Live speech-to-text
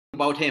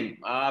about him.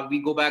 We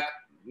go back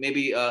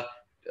maybe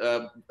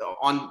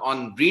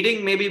on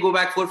reading, maybe go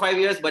back 4 or 5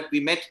 years, but we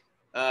met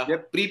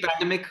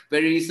pre-pandemic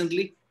very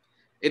recently.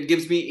 It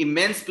gives me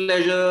immense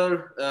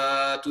pleasure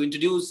to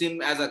introduce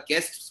him as a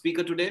guest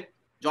speaker today.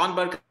 John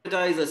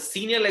Barkata is a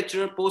senior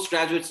lecturer,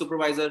 postgraduate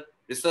supervisor,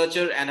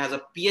 researcher, and has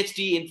a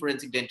PhD in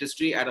forensic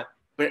dentistry at a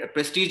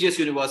prestigious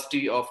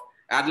University of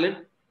Adelaide.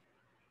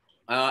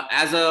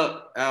 As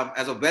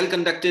a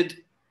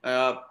well-conducted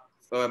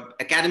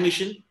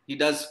academician, he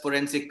does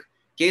forensic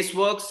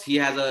caseworks.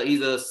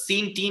 He's a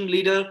scene team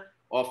leader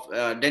of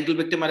dental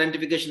victim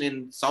identification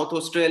in South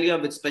Australia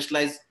with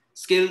specialized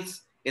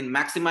skills in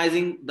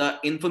maximizing the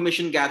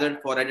information gathered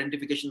for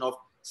identification of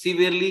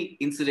severely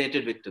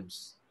incinerated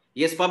victims.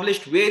 He has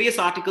published various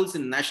articles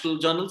in national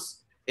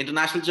journals,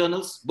 international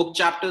journals, book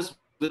chapters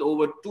with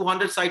over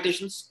 200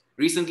 citations.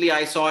 Recently,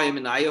 I saw him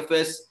in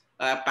IFS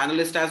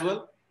panelist as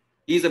well.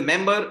 He is a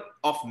member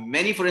of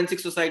many forensic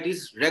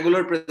societies,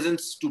 regular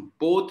presence to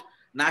both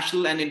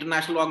national and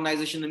international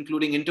organizations,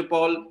 including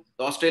Interpol,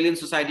 the Australian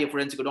Society of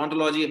Forensic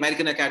Odontology,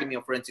 American Academy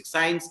of Forensic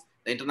Science,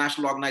 the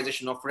International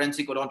Organization of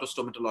Forensic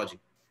Odontostomatology,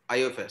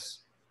 IOFS.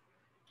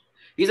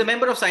 He's a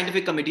member of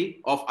Scientific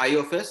Committee of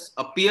IOFS,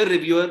 a peer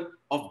reviewer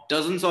of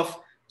dozens of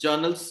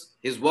journals.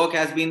 His work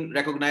has been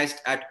recognized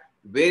at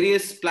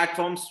various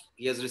platforms.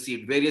 He has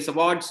received various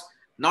awards.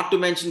 Not to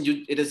mention,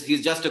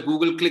 he's just a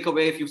Google click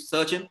away if you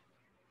search him.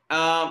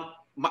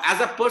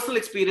 As a personal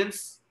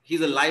experience,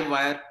 he's a live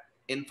wire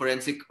in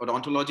forensic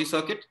odontology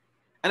circuit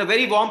and a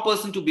very warm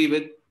person to be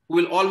with who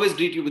will always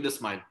greet you with a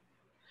smile.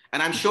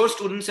 And I'm sure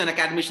students and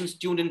academicians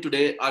tuned in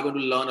today are going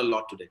to learn a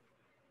lot today.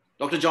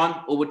 Dr.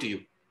 John, over to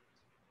you.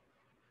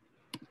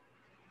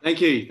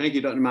 Thank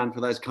you, Dr. Mann,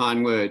 for those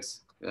kind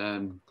words.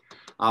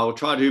 I will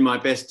try to do my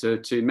best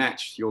to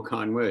match your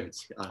kind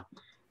words.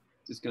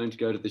 Just going to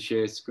go to the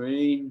share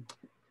screen.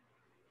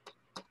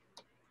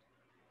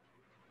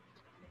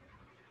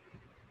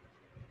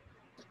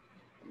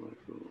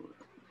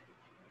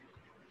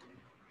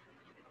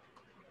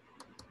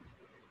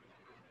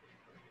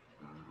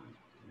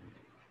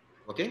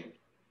 Okay.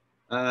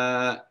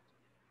 Can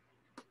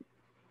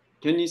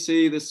you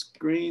see the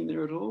screen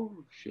there at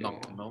all? Share.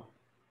 No.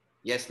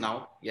 Yes,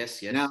 now.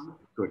 Yes. Now?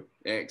 Good.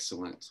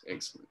 Excellent.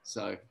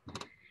 So,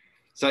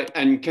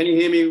 and can you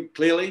hear me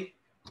clearly?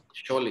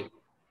 Surely.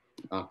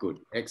 Oh, good.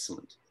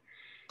 Excellent.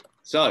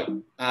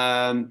 So,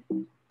 I'll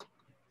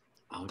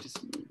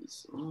just move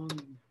this on.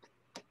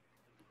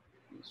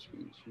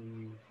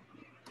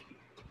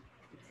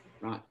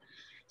 Right.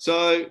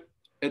 So,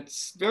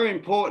 it's very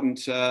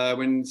important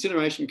when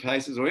incineration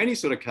cases or any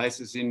sort of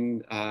cases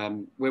in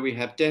where we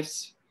have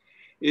deaths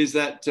is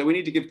that we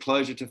need to give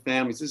closure to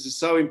families. This is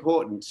so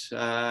important.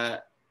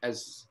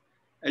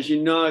 As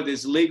you know,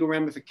 there's legal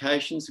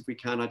ramifications if we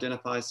can't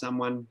identify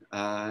someone.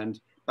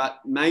 But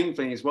main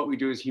thing is what we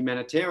do is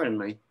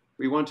humanitarianly,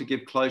 we want to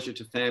give closure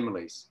to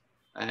families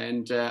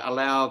and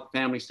allow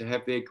families to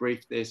have their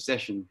grief, their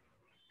session,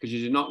 because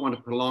you do not want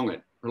to prolong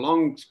it.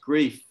 Prolonged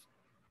grief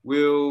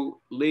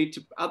will lead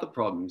to other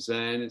problems.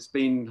 And it's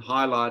been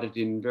highlighted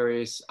in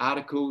various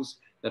articles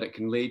that it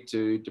can lead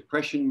to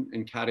depression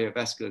and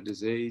cardiovascular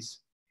disease.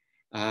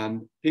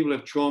 People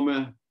have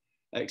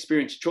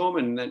experienced trauma,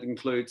 and that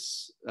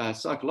includes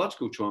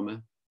psychological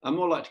trauma, are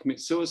more likely to commit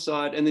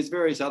suicide. And there's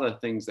various other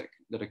things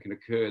that can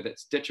occur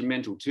that's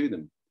detrimental to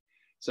them.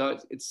 So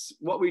it's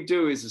what we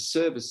do as a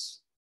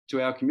service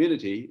to our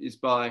community is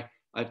by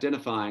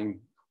identifying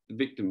the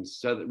victims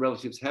so that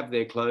relatives have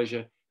their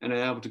closure and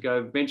are able to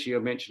go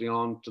eventually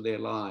on to their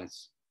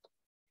lives.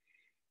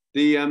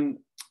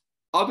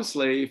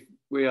 Obviously, if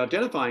we're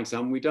identifying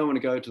someone, we don't want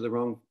to go to the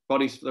wrong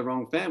bodies for the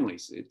wrong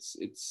families.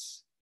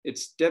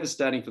 It's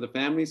devastating for the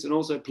families, and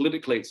also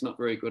politically, it's not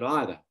very good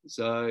either.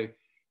 So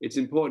it's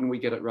important we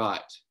get it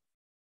right.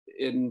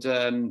 And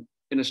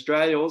in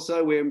Australia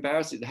also, we're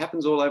embarrassed. It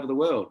happens all over the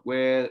world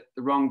where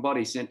the wrong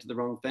body sent to the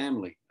wrong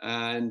family.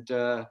 And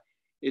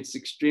it's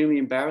extremely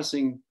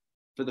embarrassing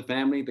for the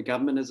family, the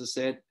government, as I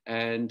said,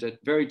 and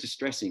very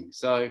distressing.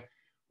 So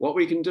what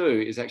we can do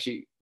is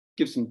actually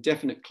give some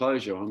definite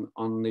closure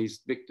on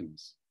these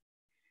victims.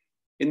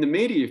 In the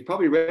media, you've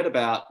probably read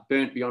about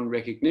burnt beyond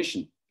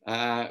recognition.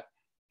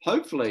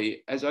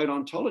 Hopefully, as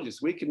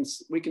odontologists,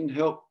 we can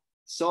help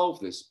solve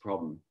this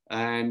problem.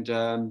 And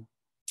I'm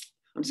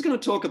just going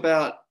to talk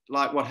about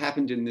like what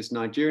happened in this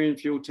Nigerian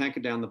fuel tanker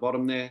down the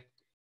bottom there.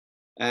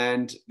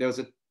 And there was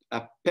a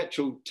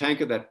petrol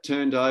tanker that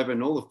turned over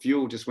and all the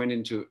fuel just went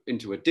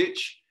into a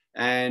ditch.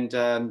 And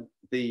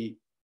the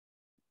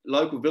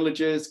local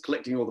villagers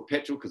collecting all the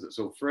petrol because it's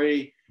all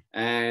free.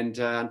 And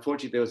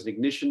unfortunately, there was an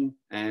ignition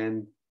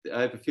and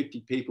over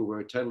 50 people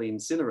were totally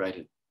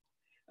incinerated.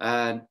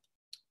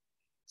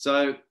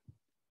 So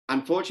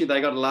unfortunately,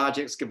 they got a large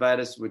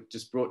excavators were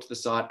just brought to the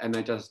site and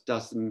they just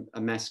dug them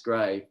a mass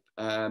grave.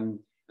 And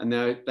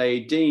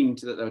they deemed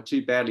that they were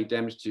too badly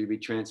damaged to be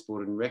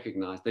transported and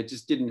recognised. They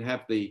just didn't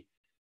have the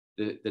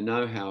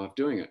know-how of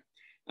doing it.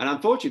 And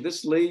unfortunately,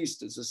 this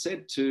leads, as I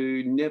said,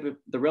 to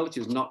the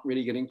relatives not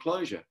really getting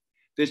closure.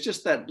 There's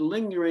just that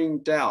lingering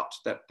doubt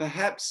that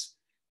perhaps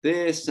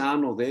their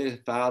son or their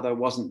father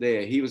wasn't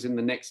there. He was in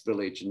the next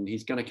village and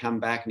he's going to come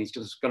back and he's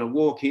just going to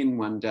walk in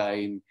one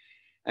day.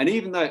 And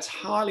even though it's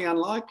highly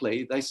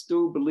unlikely, they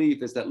still believe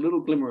there's that little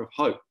glimmer of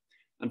hope.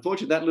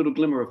 Unfortunately, that little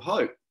glimmer of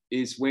hope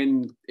is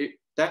when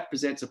that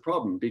presents a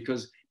problem,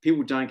 because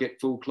people don't get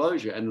full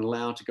closure and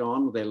allowed to go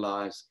on with their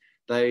lives.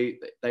 They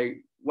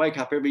wake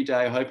up every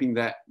day hoping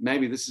that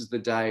maybe this is the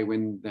day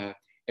when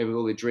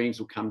all their dreams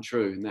will come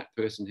true and that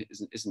person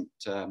isn't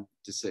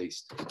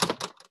deceased.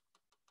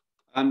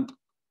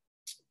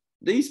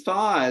 These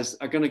fires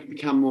are going to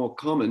become more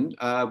common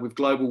with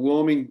global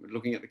warming. We're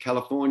looking at the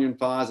Californian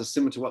fires, are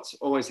similar to what's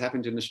always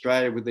happened in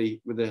Australia with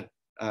the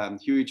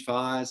huge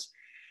fires.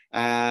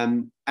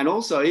 And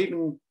also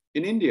even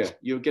in India,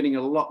 you're getting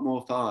a lot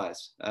more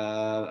fires.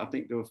 I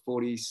think there were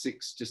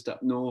 46 just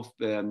up north.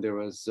 There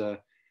was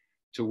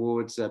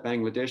towards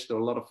Bangladesh, there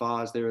were a lot of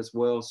fires there as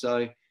well.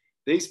 So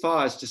these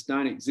fires just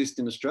don't exist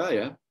in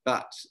Australia,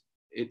 but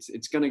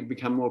it's going to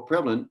become more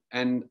prevalent,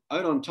 and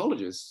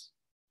odontologists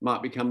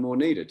might become more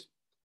needed.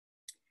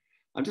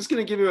 I'm just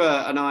going to give you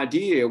an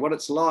idea what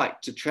it's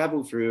like to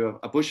travel through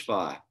a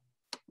bushfire.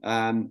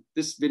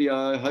 This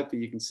video,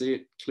 hopefully you can see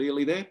it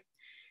clearly there.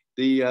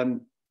 The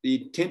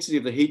intensity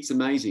of the heat's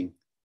amazing.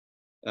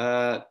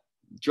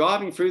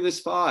 Driving through this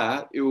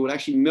fire, it will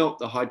actually melt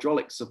the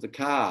hydraulics of the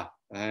car,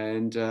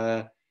 and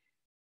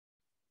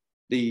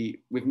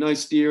with no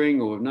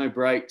steering or no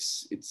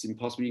brakes, it's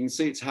impossible. You can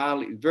see it's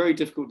very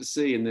difficult to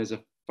see, and there's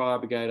a fire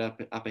brigade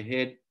up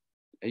ahead,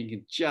 and you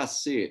can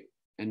just see it,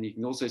 and you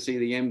can also see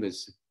the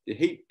embers. The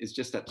heat is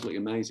just absolutely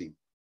amazing.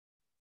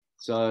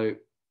 So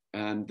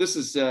this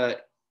is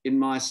in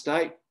my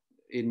state,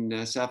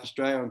 in South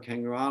Australia on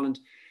Kangaroo Island,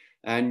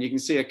 and you can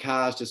see a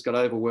car's just got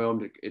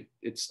overwhelmed.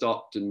 It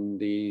stopped, and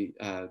the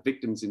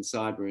victims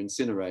inside were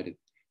incinerated,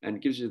 and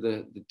it gives you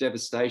the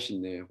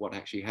devastation there of what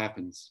actually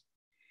happens.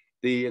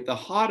 The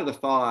height of the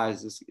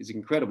fires is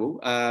incredible.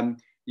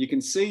 You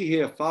can see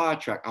here a fire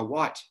truck, a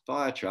white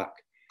fire truck,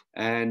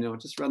 and I'll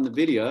just run the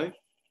video.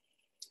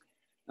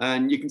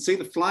 And you can see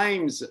the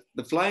flames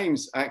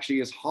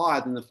actually is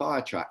higher than the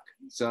fire truck.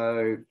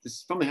 So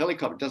this, from a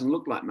helicopter, it doesn't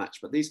look like much,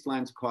 but these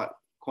flames are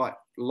quite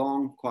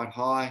long, quite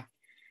high.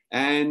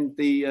 And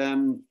the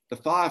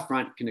fire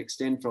front can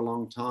extend for a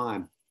long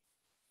time.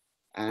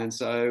 And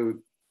so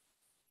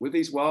with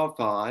these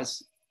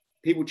wildfires,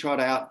 people try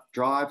to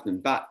outdrive them.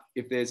 But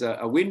if there's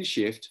a wind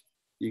shift,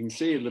 you can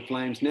see the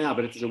flames now,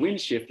 but if there's a wind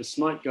shift, the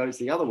smoke goes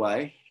the other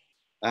way.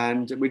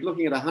 And we're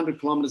looking at 100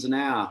 kilometers an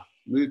hour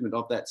movement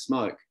of that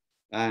smoke.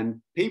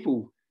 And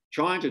people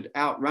trying to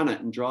outrun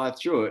it and drive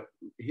through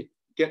it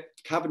get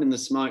covered in the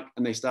smoke,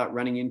 and they start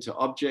running into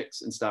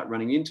objects and start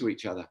running into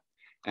each other.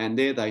 And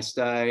there they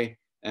stay,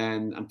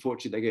 and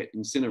unfortunately they get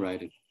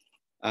incinerated.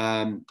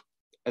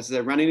 As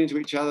they're running into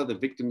each other, the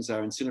victims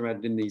are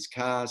incinerated in these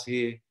cars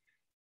here,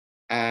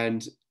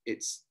 and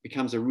it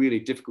becomes a really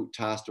difficult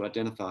task to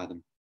identify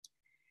them.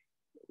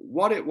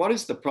 What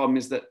is the problem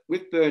is that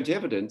with burnt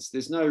evidence,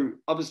 there's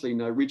obviously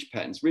no ridge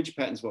patterns. Ridge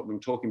patterns, what we're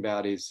talking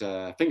about is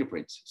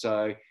fingerprints.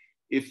 So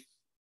if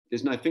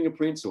there's no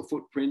fingerprints or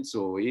footprints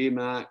or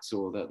earmarks,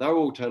 they're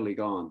all totally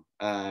gone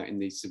in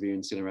these severe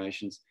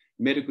incinerations.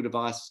 Medical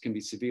devices can be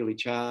severely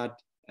charred,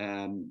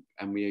 and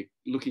we're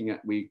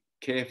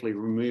carefully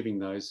removing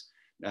those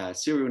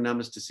serial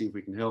numbers to see if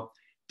we can help.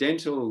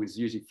 Dental is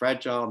usually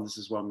fragile, and this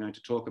is what I'm going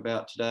to talk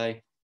about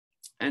today.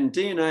 And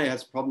DNA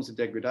has problems of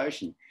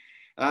degradation.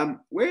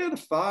 Where the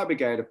fire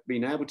brigade have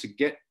been able to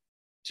get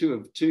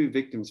two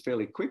victims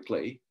fairly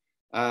quickly,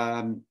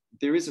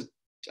 there is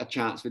a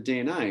chance for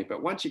DNA.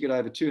 But once you get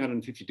over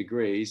 250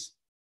 degrees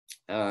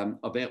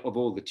of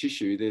all the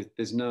tissue,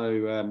 there's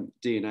no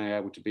DNA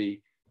able to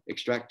be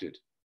extracted.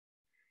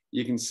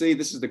 You can see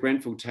this is the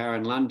Grenfell Tower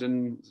in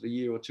London a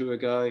year or two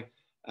ago,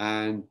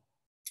 and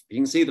you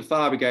can see the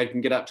fire brigade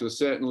can get up to a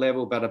certain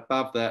level, but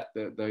above that,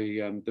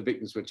 the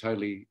victims were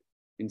totally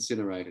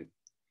incinerated.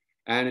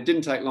 And it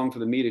didn't take long for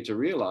the media to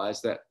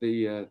realise that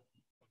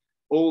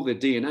all the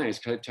DNA is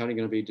totally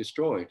going to be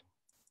destroyed.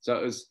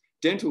 So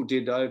Dental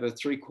did over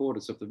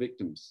 3/4 of the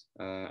victims'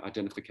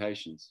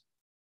 identifications.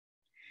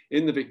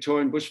 In the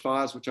Victorian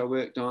bushfires, which I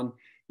worked on,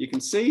 you can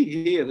see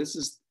here,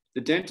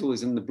 the Dental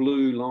is in the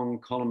blue long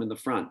column in the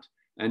front,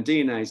 and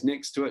DNA is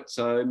next to it.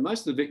 So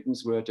most of the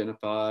victims were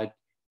identified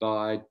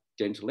by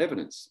dental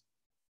evidence.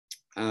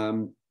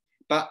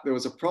 But there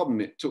was a problem.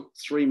 It took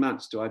 3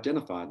 months to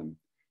identify them.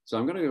 So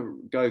I'm going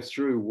to go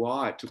through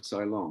why it took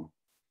so long.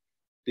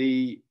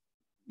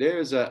 There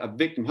is a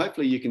victim.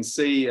 Hopefully you can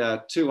see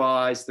 2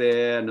 eyes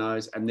there,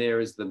 nose, and there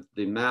is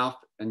the mouth,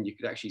 and you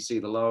could actually see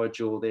the lower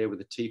jaw there with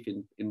the teeth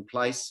in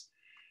place.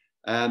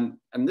 And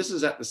this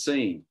is at the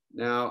scene.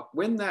 Now,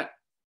 when that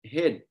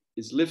head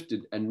is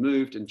lifted and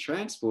moved and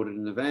transported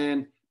in the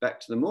van back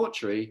to the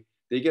mortuary,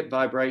 you get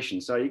vibration.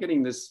 So you're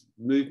getting this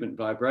movement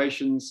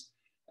vibrations,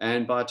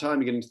 and by the time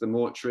you get into the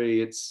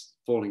mortuary, it's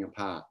falling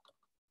apart.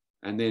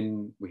 And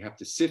then we have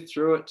to sift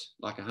through it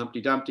like a Humpty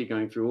Dumpty,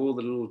 going through all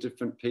the little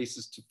different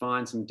pieces to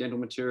find some dental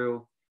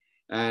material.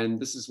 And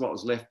this is what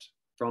was left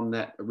from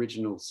that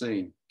original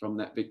scene, from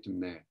that victim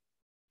there.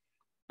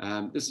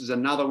 This is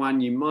another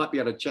one. You might be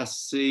able to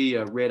just see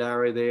a red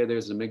arrow there.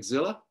 There's a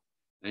maxilla,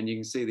 and you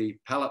can see the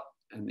palate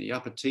and the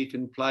upper teeth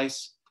in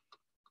place.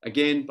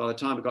 Again, by the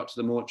time it got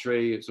to the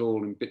mortuary, it's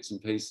all in bits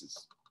and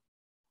pieces.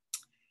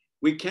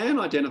 We can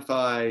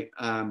identify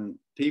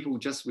people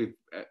just with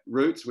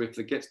roots if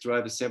it gets to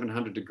over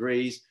 700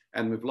 degrees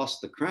and we've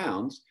lost the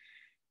crowns.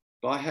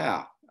 By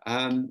how?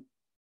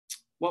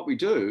 What we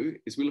do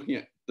is we're looking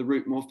at the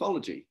root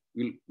morphology.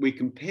 We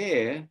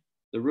compare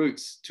the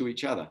roots to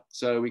each other.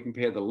 So we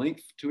compare the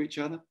length to each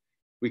other.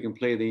 We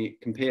compare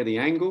the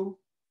angle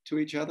to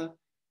each other,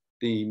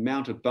 the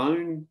amount of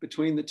bone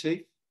between the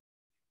teeth,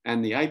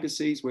 and the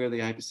apices, where the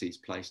apices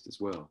placed as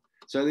well.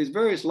 So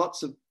there's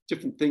lots of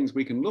different things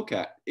we can look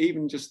at,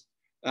 even just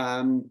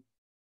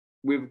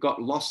we've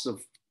got loss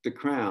of the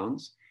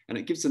crowns, and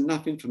it gives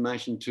enough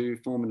information to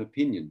form an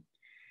opinion.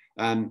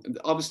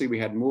 Obviously, we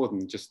had more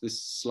than just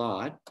this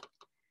slide.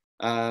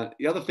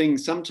 The other thing,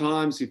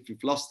 sometimes if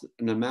you've lost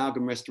an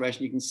amalgam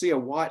restoration, you can see a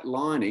white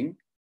lining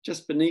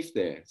just beneath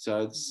there.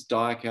 So this is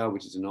diacal,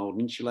 which is an old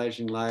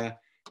insulation layer.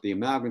 The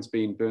amalgam's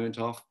been burnt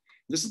off.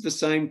 This is the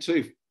same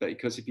tooth,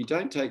 because if you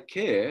don't take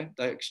care,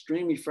 they're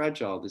extremely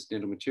fragile, this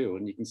dental material,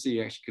 and you can see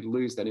you actually could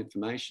lose that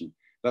information.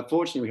 But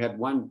fortunately, we had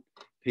one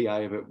PA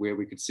of it where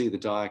we could see the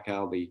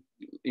diacal, the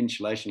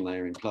insulation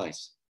layer in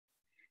place.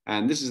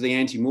 And this is the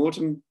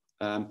antemortem,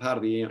 part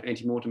of the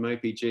antemortem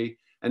OPG.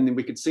 And then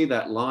we could see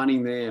that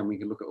lining there, and we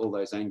can look at all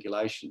those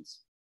angulations.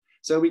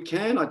 So we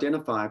can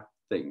identify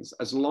things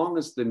as long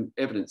as the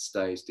evidence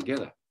stays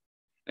together.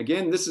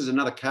 Again, this is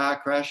another car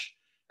crash,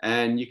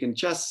 and you can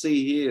just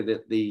see here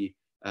that the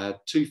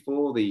tooth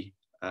 4, the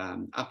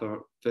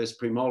upper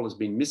first premolar, has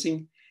been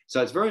missing.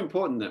 So it's very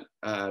important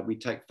that we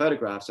take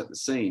photographs at the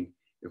scene.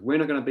 If we're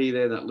not going to be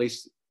there, then at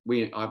least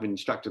I've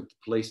instructed the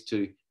police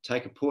to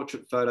take a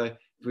portrait photo.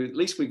 At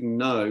least we can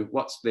know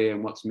what's there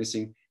and what's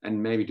missing,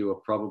 and maybe do a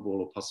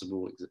probable or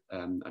possible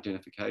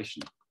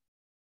identification.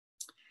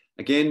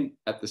 Again,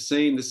 at the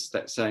scene, this is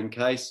that same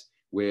case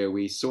where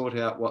we sort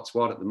out what's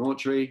what at the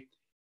mortuary,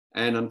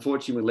 and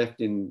unfortunately we're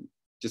left in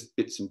just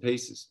bits and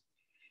pieces.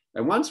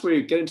 And once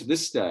we get into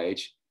this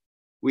stage,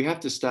 we have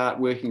to start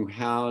working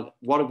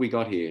what have we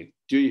got here?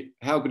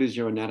 How good is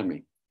your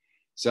anatomy?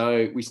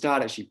 So we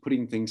start actually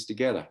putting things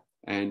together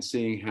and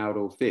seeing how it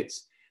all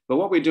fits. But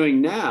what we're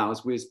doing now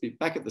is we're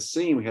back at the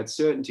scene, we had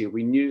certainty,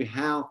 we knew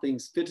how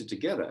things fitted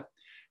together.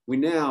 We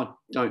now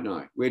don't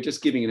know. We're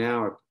just giving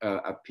our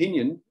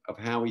opinion of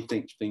how we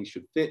think things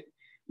should fit,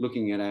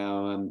 looking at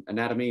our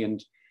anatomy.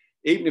 And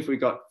even if we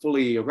got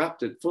fully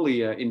erupted,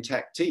 fully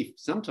intact teeth,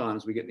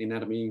 sometimes we get the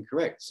anatomy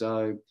incorrect.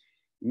 So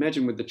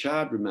imagine with the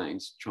charred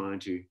remains trying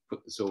to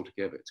put this all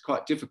together. It's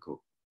quite difficult.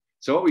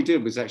 So what we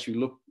did was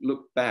actually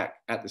look back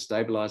at the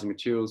stabilizing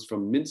materials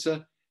from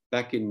Mincer.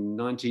 Back in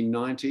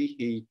 1990,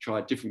 he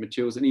tried different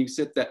materials, and he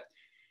said that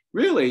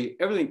really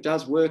everything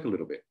does work a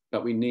little bit,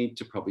 but we need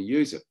to probably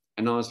use it.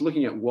 And I was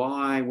looking at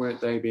why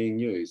weren't they being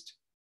used?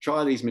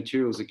 Try these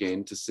materials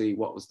again to see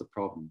what was the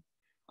problem.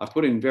 I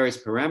put in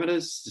various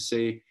parameters to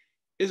see,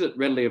 is it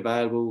readily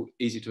available,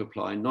 easy to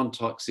apply,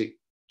 non-toxic,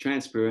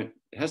 transparent?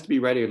 It has to be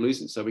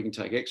radiolucent so we can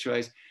take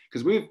x-rays,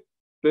 because with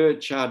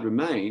bird charred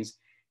remains,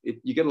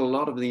 you get a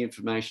lot of the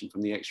information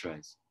from the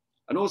x-rays.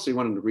 And also you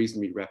wanted a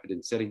reasonably rapid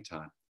in setting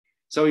time.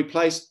 So we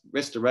placed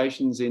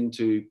restorations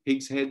into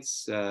pigs'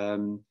 heads.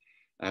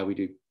 We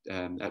do,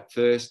 at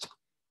first,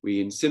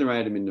 we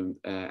incinerate them in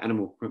an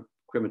animal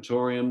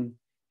crematorium,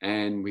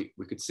 and we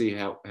could see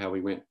how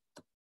we went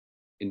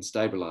in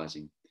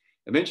stabilizing.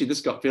 Eventually,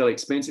 this got fairly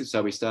expensive,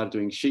 so we started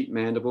doing sheep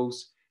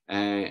mandibles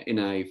in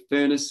a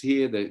furnace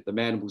here, the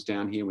mandibles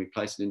down here, and we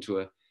placed it into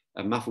a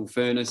muffle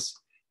furnace,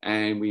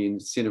 and we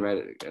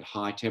incinerate it at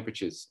high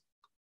temperatures.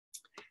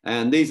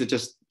 And these are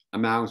just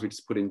amalgams we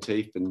just put in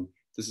teeth, and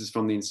this is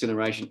from the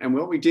incineration. And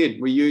what we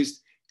did, we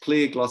used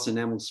clear gloss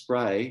enamel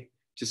spray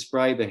to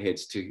spray the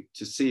heads to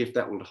see if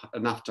that was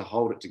enough to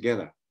hold it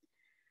together.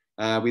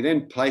 We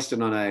then placed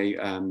it on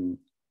a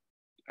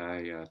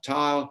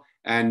tile,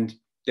 and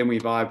then we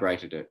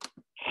vibrated it.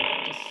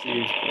 Just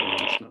see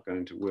if it's not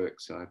going to work.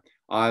 So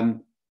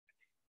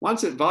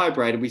once it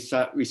vibrated,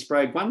 we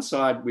sprayed one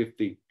side with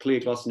the clear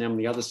gloss enamel,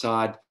 the other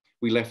side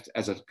we left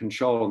as a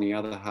control on the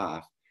other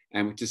half,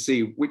 and to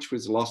see which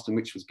was lost and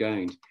which was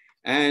gained.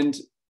 And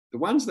the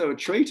ones that were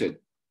treated,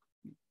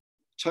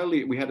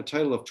 we had a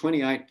total of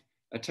 28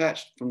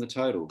 attached from the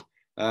total.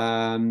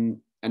 And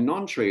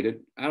non-treated,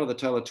 out of the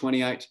total of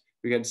 28,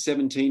 we had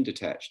 17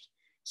 detached.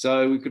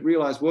 So we could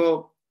realize,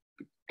 well,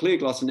 clear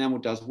gloss enamel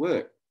does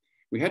work.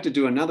 We had to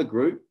do another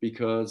group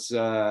because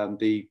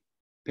the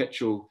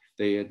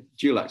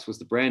Dulux was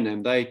the brand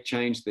name. They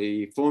changed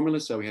the formula,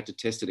 so we had to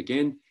test it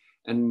again.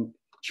 And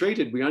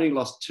treated, we only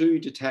lost 2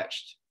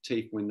 detached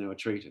teeth when they were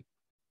treated.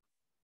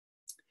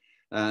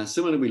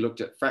 Similarly, we looked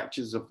at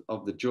fractures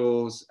of the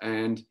jaws,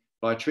 and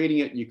by treating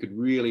it, you could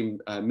really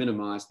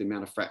minimize the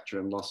amount of fracture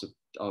and loss of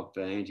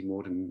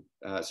post-mortem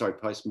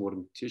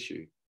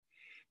tissue.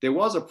 There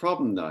was a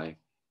problem though.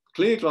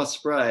 Clear gloss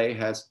spray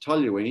has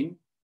toluene,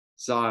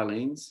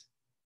 xylenes,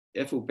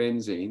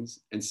 ethylbenzenes,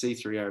 and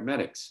C3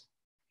 aromatics.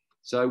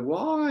 So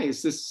why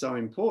is this so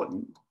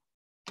important?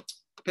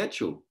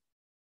 Petrol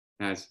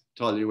has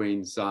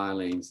toluene,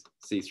 xylenes,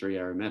 C3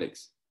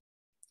 aromatics.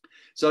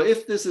 So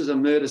if this is a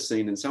murder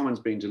scene and someone's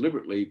been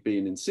deliberately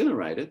being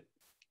incinerated,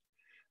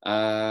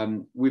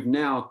 we've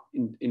now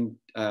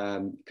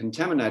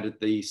contaminated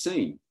the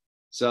scene.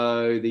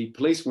 So the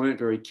police weren't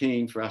very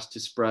keen for us to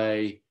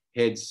spray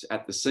heads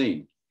at the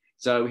scene.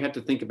 So we had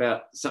to think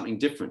about something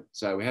different.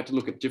 So we had to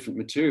look at different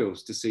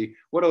materials to see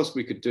what else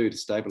we could do to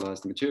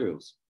stabilize the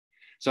materials.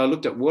 So I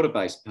looked at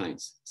water-based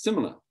paints,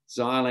 similar.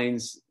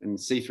 Xylenes and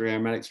C3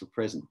 aromatics were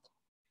present.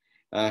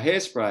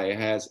 Hairspray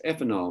has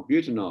ethanol,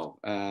 butanol,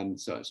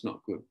 so it's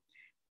not good.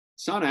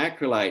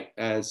 Cyanoacrylate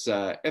has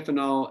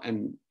ethanol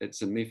and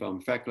it's a methyl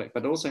methacrylate,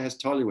 but it also has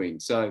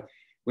toluene. So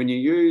when you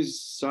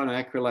use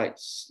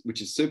cyanoacrylate,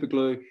 which is super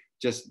glue,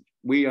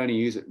 we only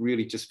use it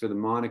really just for the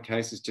minor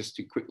cases, just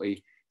to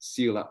quickly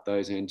seal up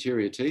those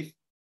anterior teeth.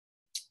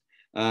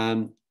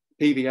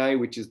 PVA,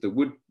 which is the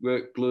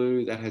woodwork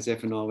glue, that has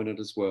ethanol in it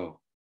as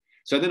well.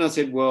 So then I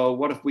said, well,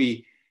 what if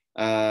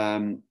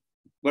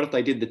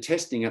they did the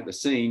testing at the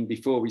scene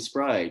before we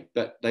sprayed?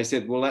 But they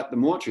said, well, at the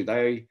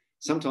mortuary,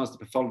 sometimes the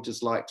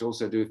pathologists like to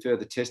also do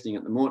further testing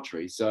at the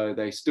mortuary, so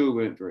they still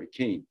weren't very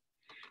keen.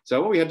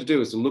 So what we had to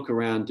do is to look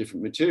around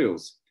different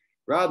materials.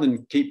 Rather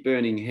than keep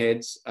burning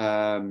heads,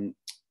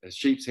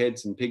 sheep's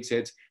heads and pig's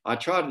heads, I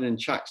tried it in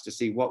chucks to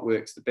see what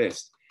works the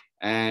best.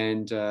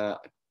 And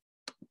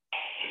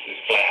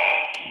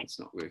it's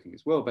not working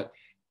as well, but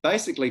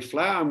basically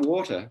flour and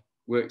water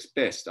works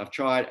best. I've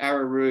tried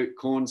arrowroot,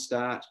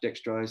 cornstarch,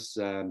 dextrose,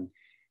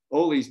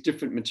 all these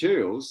different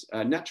materials,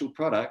 natural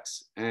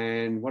products,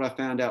 and what I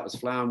found out was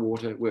flour and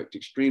water worked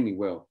extremely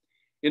well.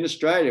 In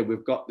Australia,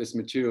 we've got this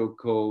material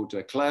called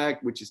clag,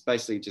 which is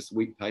basically just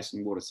wheat paste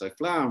and water. So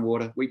flour and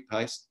water, wheat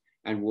paste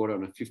and water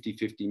on a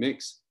 50-50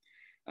 mix.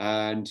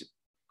 And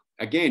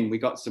again, we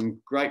got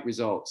some great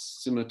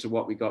results, similar to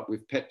what we got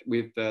with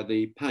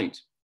the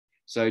paint.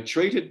 So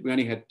treated, we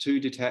only had 2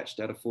 detached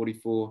out of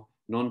 44.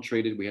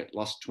 Non-treated, we had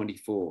lost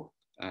 24.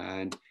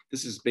 And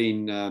this has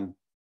been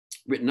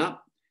written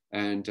up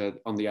and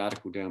on the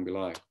article down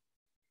below.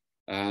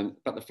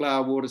 But the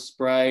flour water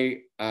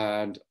spray,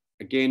 and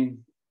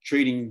again,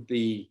 treating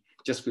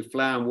just with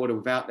flour and water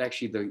without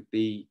actually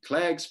the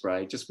clag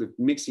spray, just with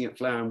mixing it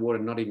flour and water,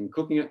 not even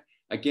cooking it,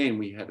 again,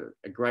 we had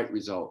a great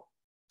result.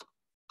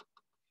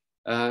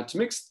 To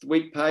mix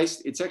wheat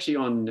paste, it's actually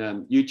on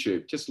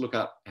YouTube. Just look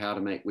up how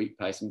to make wheat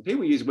paste. And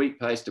people use wheat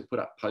paste to put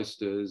up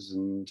posters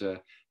and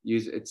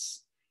use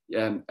it's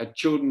at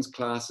children's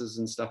classes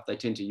and stuff. They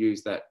tend to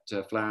use that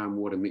flour and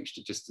water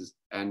mixture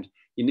and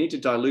you need to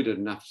dilute it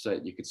enough so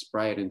that you could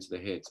spray it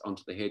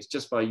onto the heads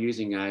just by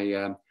using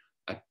a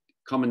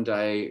common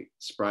day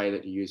spray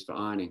that you use for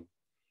ironing.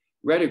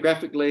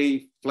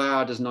 Radiographically,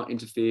 flour does not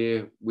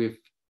interfere with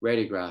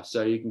radiographs,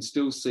 so you can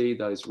still see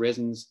those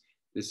resins.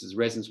 This is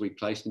resins we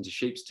placed into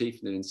sheep's teeth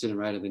and then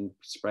incinerated, then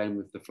sprayed them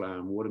with the flour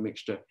and water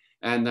mixture,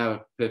 and they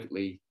were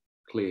perfectly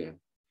clear.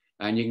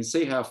 And you can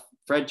see how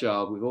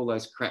fragile, with all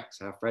those cracks,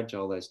 how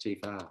fragile those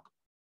teeth are.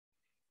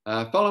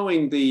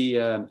 Following the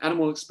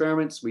animal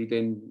experiments, we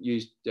then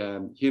used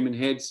human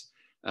heads.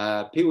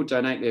 People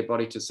donate their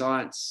body to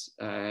science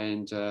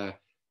and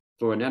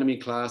for anatomy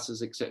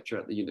classes, etc.,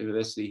 at the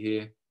university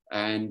here.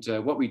 And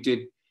what we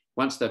did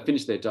once they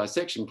finished their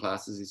dissection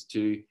classes is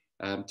to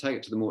take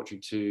it to the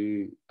mortuary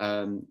to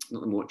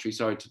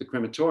the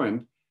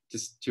crematorium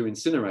to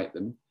incinerate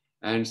them.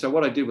 And so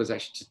what I did was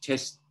actually to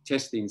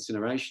test the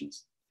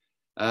incinerations.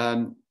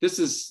 This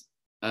is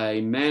a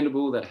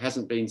mandible that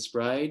hasn't been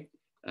sprayed,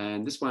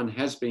 and this one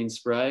has been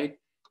sprayed,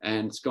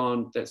 and it's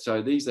gone.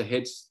 So these are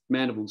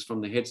mandibles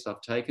from the heads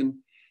I've taken,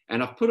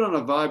 and I've put on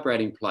a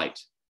vibrating plate,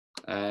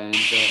 and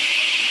turn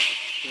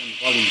the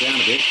volume down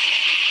a bit,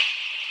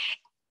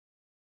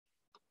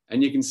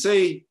 and you can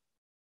see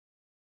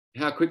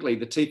how quickly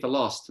the teeth are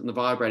lost in the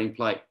vibrating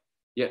plate.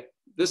 Yet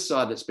this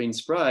side that's been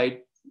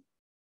sprayed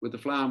with the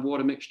flour and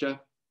water mixture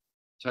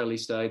totally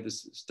stayed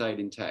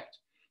intact.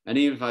 And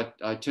even if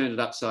I turned it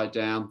upside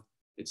down,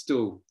 it's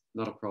still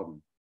not a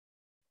problem.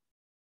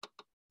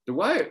 The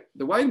way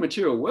the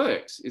material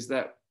works is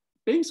that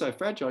being so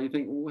fragile, you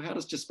think, well, how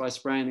does just by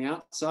spraying the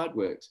outside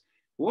works?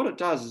 What it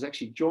does is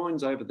actually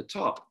joins over the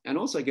top and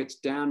also gets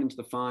down into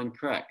the fine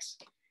cracks.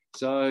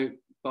 So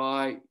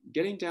by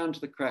getting down to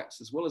the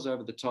cracks as well as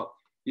over the top,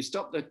 you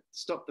stop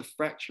the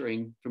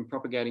fracturing from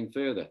propagating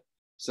further.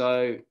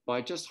 So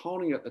by just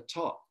holding it at the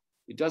top,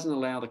 it doesn't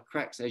allow the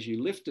cracks as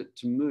you lift it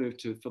to move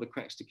for the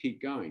cracks to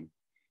keep going.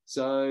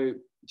 So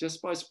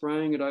just by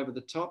spraying it over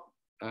the top,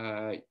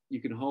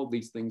 you can hold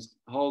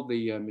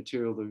the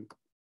material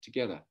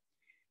together.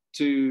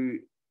 To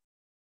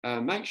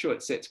make sure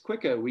it sets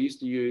quicker, we used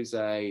to use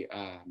a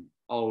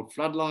old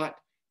floodlight,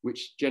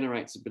 which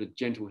generates a bit of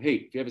gentle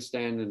heat. If you ever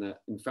stand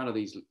in front of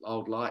these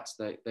old lights,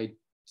 they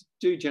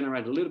do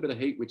generate a little bit of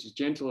heat, which is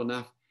gentle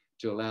enough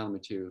to allow the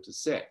material to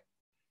set.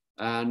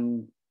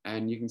 And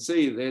you can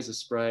see there's a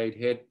sprayed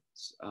head.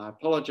 I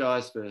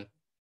apologize for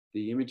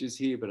the images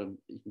here, but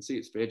you can see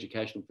it's for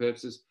educational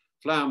purposes.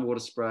 Flour and water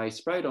spray,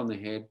 sprayed on the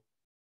head.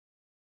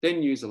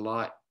 then use a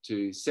light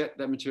to set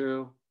that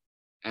material,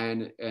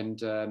 and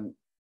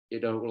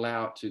it'll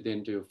allow it to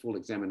then do a full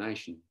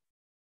examination.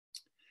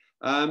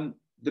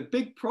 The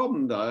big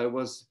problem though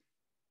was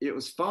it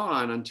was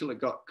fine until it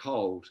got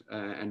cold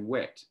and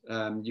wet.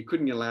 You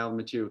couldn't allow the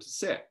material to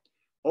set.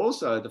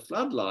 Also, the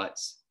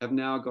floodlights have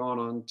now gone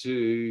on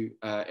to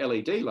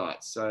LED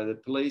lights. So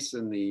the police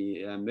and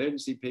the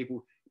emergency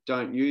people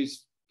don't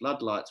use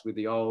floodlights with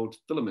the old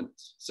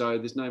filaments. So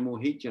there's no more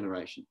heat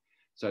generation.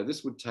 So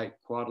this would take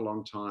quite a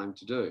long time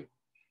to do.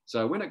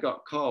 So when it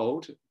got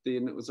cold,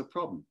 then it was a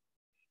problem.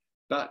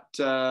 But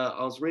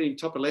I was reading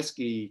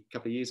Topolesky a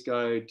couple of years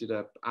ago, did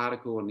an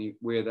article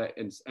where the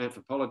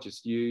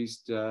anthropologists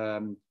used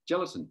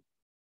gelatin.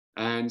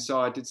 And so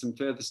I did some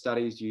further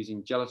studies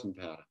using gelatin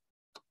powder.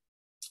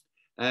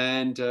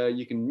 And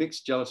you can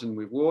mix gelatin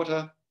with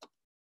water,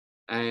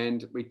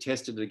 and we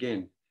tested it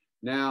again.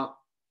 Now,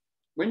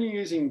 when you're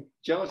using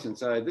gelatin,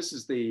 so this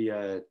is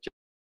the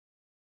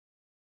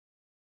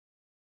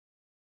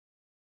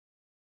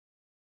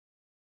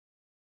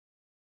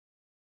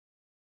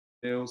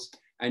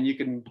and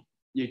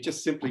you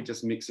just simply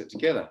mix it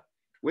together.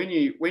 When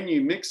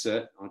you mix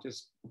it, I'll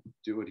just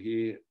do it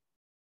here.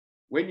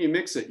 When you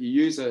mix it, you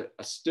use a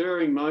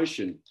stirring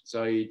motion.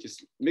 So you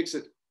just mix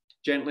it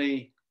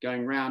gently,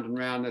 going round and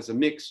round as a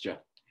mixture.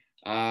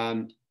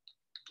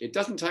 It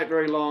doesn't take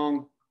very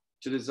long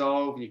to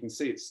dissolve. You can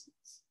see it's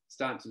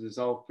starting to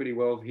dissolve pretty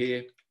well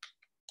here.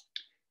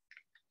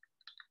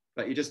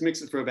 But you just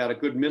mix it for about a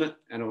good minute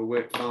and it'll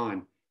work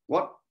fine.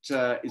 What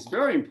is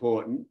very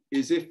important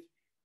is if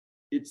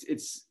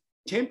it's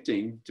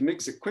tempting to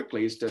mix it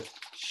quickly is to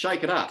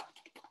shake it up,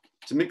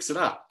 to mix it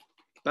up.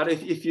 But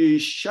if you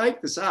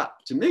shake this up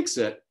to mix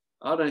it,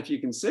 I don't know if you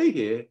can see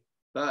here,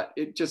 but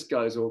it just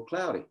goes all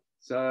cloudy.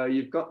 So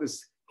you've got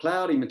this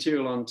cloudy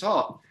material on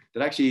top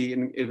that actually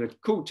in a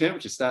cool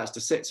temperature starts to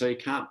set, so you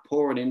can't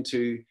pour it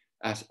into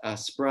a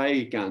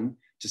spray gun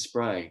to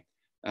spray.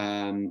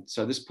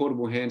 So this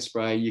portable hand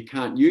spray, you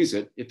can't use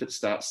it if it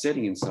starts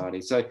setting inside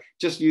it. So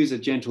just use a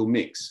gentle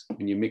mix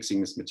when you're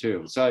mixing this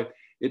material. So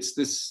it's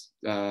this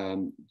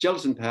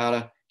gelatin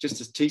powder,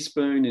 just a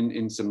teaspoon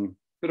in some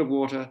bit of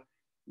water,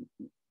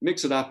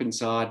 mix it up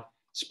inside,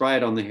 spray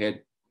it on the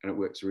head, and it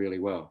works really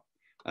well.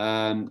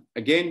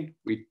 Again,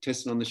 we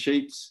tested on the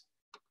sheets,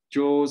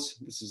 jaws.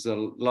 This is a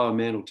lower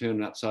mantle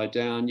turning upside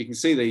down. You can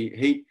see the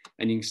heat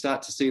and you can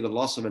start to see the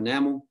loss of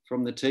enamel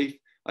from the teeth.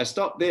 I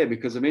stopped there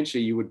because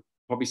eventually you would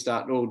probably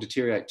start to all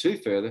deteriorate too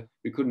further.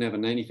 We couldn't have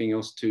anything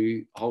else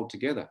to hold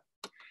together.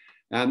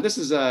 This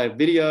is a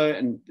video,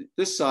 and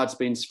this side's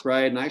been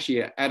sprayed, and I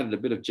actually added a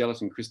bit of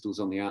gelatin crystals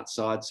on the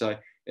outside. So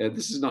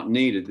this is not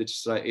needed.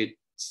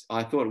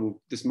 I thought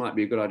this might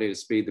be a good idea to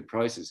speed the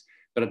process,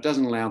 but it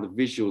doesn't allow the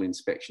visual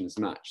inspection as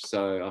much.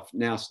 So I've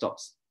now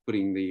stopped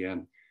putting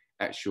the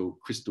actual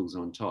crystals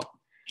on top.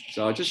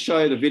 So I'll just show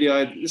you the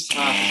video. This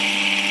half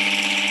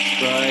is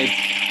sprayed.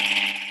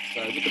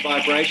 So with the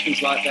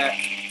vibrations like that,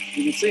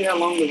 you can see how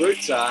long the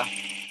roots are,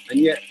 and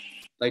yet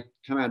they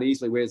come out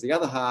easily, whereas the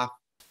other half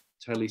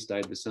totally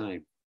stayed the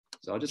same.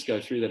 So I'll just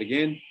go through that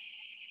again.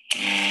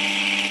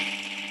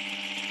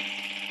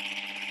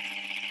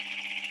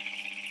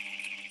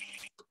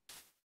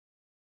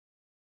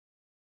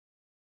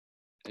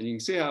 And you can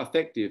see how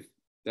effective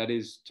that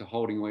is to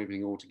holding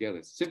everything all together,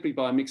 simply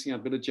by mixing a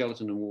bit of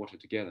gelatin and water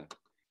together.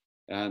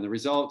 And the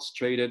results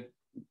treated,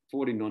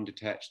 40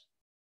 non-detached,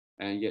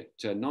 and yet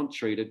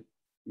non-treated,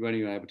 we're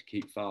only able to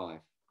keep 5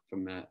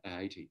 from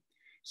 80.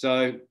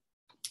 So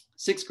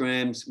 6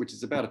 grams, which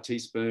is about a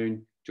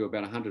teaspoon to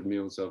about 100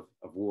 mils of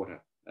water.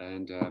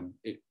 And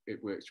it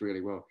works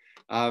really well.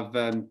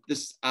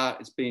 This art,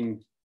 it's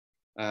been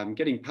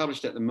getting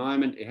published at the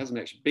moment. It hasn't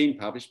actually been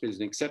published, but it's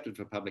accepted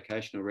for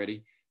publication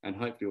already, and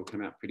hopefully will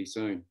come out pretty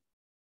soon.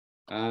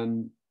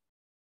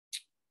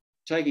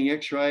 Taking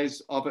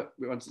x-rays of it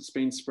once it's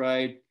been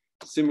sprayed,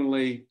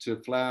 similarly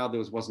to flour,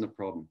 there wasn't a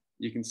problem.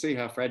 You can see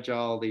how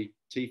fragile the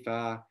teeth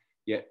are,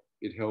 yet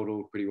it held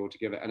all pretty well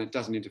together, and it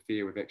doesn't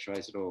interfere with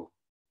x-rays at all.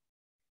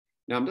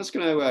 Now I'm just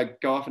going to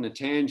go off on a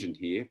tangent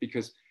here,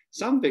 because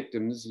some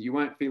victims you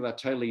won't feel are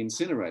totally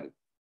incinerated,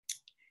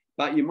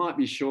 but you might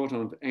be short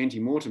on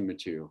anti-mortem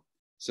material.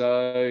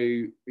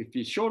 So if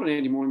you're short on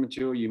anti-mortem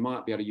material, you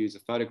might be able to use a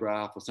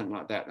photograph or something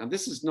like that. Now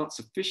this is not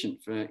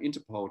sufficient for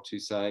Interpol to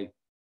say,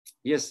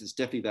 yes, it's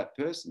definitely that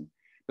person,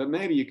 but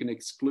maybe you can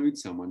exclude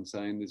someone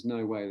saying there's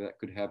no way that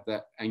could have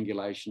that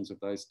angulations of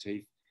those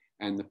teeth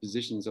and the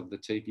positions of the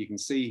teeth. You can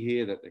see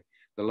here that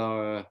the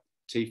lower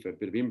teeth are a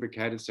bit of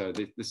imbricated. So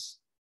this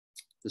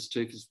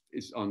tooth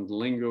is on the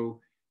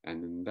lingual,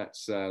 and then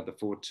that's the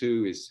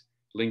 4-2 is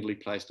lingually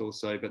placed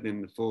also, but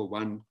then the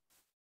 4-1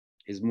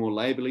 is more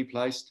labally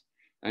placed.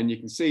 And you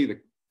can see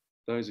that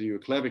those of you who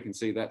are clever can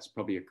see that's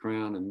probably a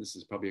crown, and this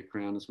is probably a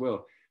crown as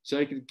well. So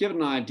you can get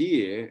an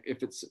idea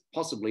if it's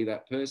possibly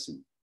that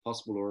person,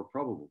 possible or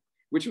probable,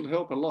 which will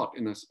help a lot,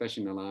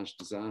 especially in a large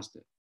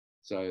disaster.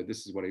 So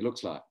this is what he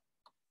looks like.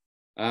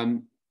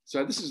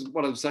 So this is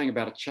what I was saying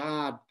about a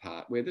charred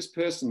part, where this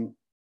person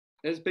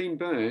has been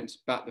burnt,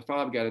 but the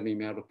fire brigade have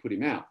been able to put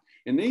him out.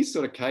 in these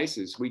sort of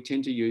cases, we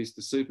tend to use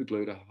the super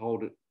glue to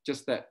hold it,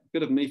 just that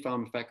bit of methyl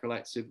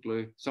methacrylate super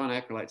glue,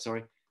 cyanoacrylate,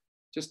 sorry,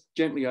 just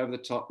gently over the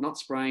top, not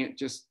spraying it,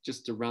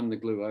 just to run the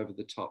glue over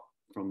the top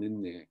from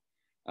in there.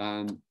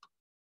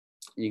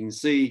 You can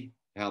see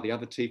how the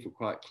other teeth were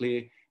quite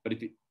clear, but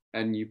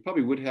and you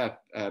probably would have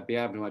be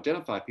able to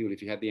identify people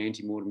if you had the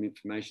ante-mortem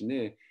information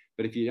there.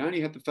 But if you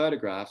only have the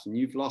photographs and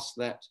you've lost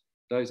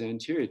those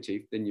anterior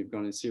teeth, then you've got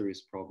into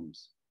serious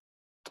problems.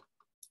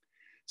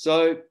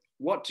 So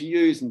what to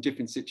use in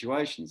different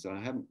situations? I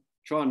haven't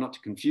tried not to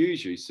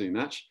confuse you too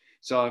much.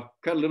 So I've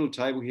got a little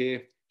table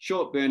here.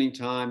 Short burning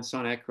time,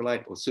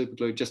 cyanoacrylate or super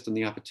glue just on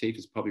the upper teeth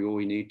is probably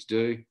all you need to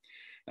do.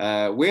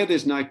 Where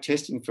there's no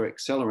testing for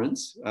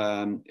accelerants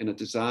in a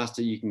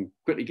disaster, you can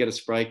quickly get a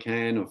spray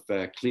can of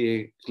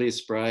clear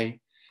spray,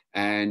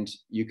 and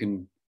you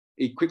can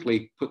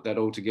quickly put that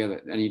all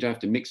together, and you don't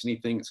have to mix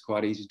anything. It's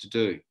quite easy to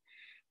do.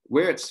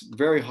 Where it's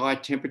very high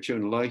temperature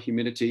and low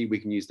humidity, we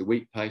can use the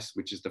wheat paste,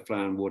 which is the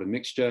flour and water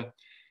mixture.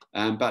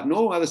 But in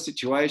all other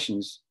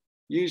situations,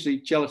 usually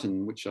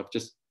gelatin, which I've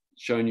just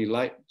shown you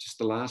just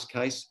the last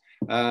case,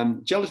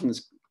 gelatin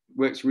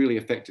works really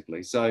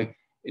effectively. So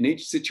in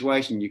each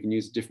situation, you can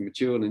use a different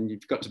material, and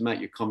you've got to make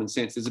your common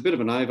sense. There's a bit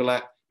of an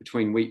overlap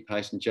between wheat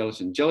paste and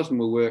gelatin. Gelatin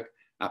will work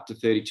up to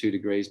 32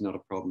 degrees, not a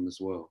problem as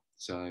well.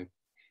 So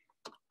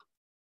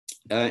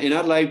in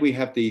Adelaide, we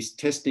have these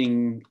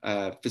testing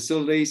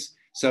facilities.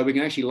 So we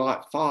can actually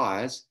light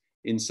fires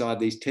inside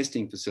these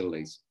testing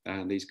facilities,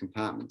 these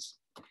compartments.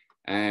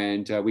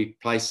 And we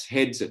place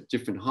heads at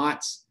different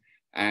heights,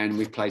 and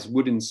we place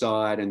wood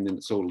inside, and then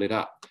it's all lit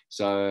up.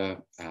 So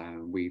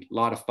we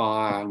light a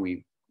fire, and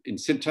we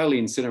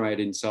totally incinerate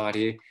inside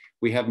here.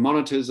 We have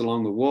monitors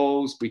along the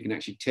walls. We can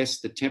actually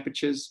test the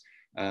temperatures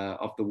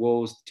of the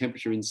walls, the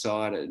temperature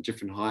inside at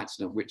different heights,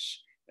 and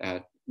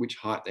at which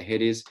height the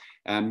head is.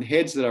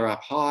 Heads that are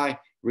up high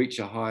reach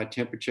a higher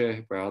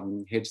temperature rather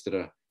than heads that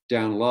are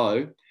down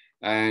low.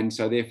 And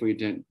so therefore you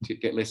don't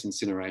get less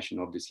incineration,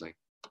 obviously.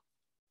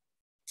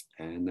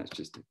 And that's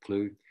just a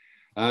clue.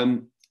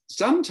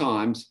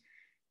 Sometimes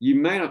you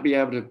may not be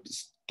able to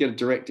get a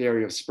direct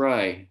area of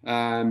spray.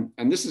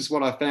 And this is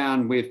what I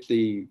found with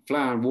the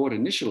flour and water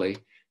initially.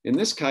 In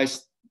this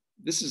case,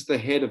 this is the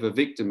head of a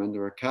victim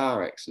under a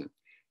car accident.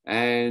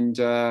 And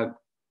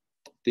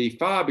the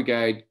fire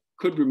brigade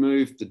could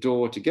remove the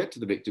door to get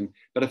to the victim,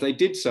 but if they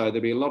did so,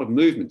 there'd be a lot of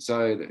movement.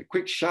 So a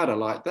quick shutter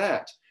like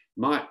that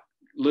might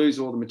lose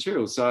all the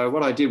material. So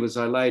what I did was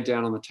I laid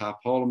down on the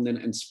tarpaulin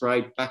and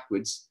sprayed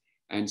backwards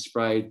and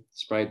sprayed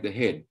the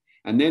head.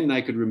 And then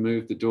they could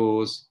remove the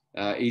doors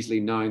easily,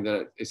 knowing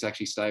that it's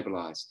actually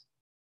stabilized.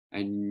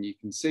 And you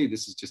can see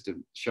this is just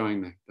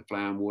showing the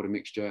flour and water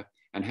mixture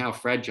and how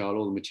fragile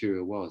all the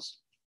material was.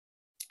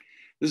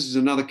 This is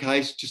another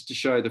case just to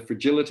show the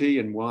fragility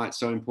and why it's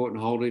so important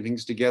holding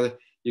things together.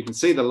 You can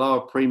see the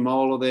lower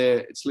premolar there.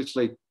 It's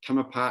literally come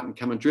apart and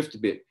come adrift a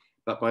bit.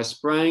 But by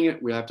spraying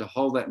it, we have to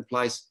hold that in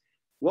place.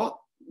 What,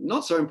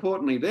 not so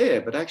importantly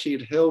there, but actually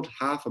it held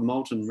half a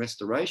molten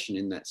restoration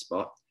in that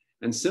spot.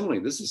 And similarly,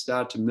 this has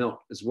started to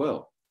melt as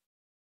well.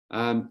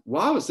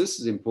 Why was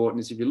this as important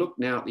is if you look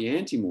now at the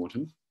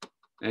ante-mortem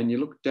and you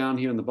look down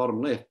here in the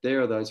bottom left,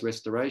 there are those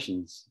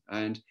restorations.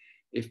 And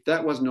if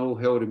that wasn't all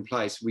held in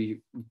place,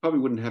 we probably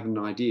wouldn't have an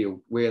idea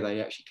where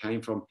they actually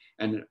came from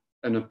and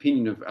an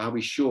opinion of, are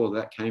we sure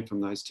that came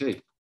from those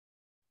teeth?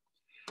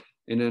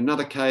 In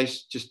another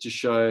case, just to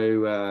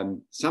show,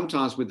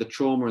 sometimes with the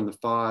trauma and the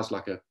fires,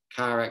 like a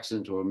car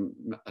accident or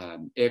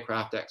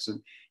aircraft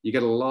accident, you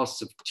get a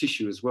loss of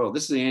tissue as well.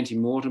 This is the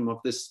ante-mortem of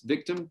this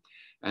victim.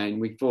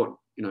 And we thought,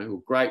 you know,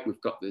 well, great,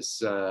 we've got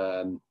this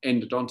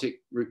endodontic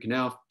root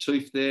canal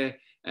tooth there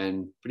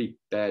and pretty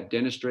bad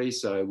dentistry,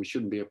 so we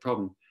shouldn't be a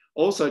problem.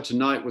 Also to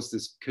note was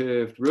this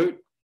curved root,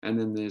 and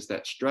then there's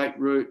that straight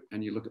root,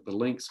 and you look at the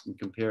links and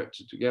compare it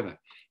together.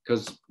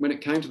 Because when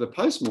it came to the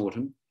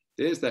post-mortem,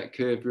 there's that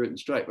curved root and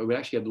straight, but we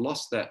actually had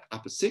lost that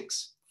upper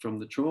six from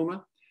the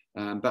trauma,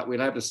 but we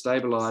were able to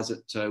stabilize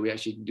it. So we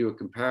actually do a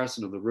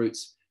comparison of the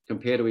roots,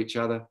 compare to each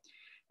other.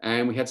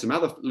 And we had some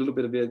other little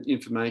bit of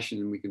information,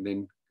 and we can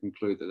then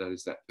conclude that that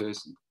is that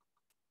person.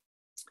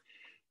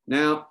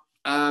 Now,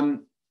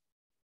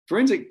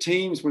 forensic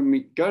teams, when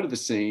we go to the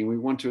scene, we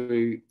want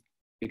to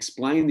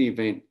explain the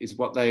event. Is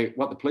what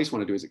the police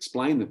want to do is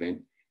explain the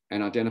event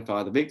and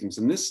identify the victims.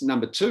 And this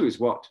number two is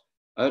what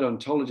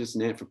odontologists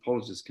and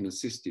anthropologists can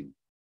assist in.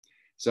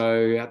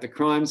 So at the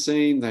crime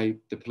scene,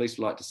 the police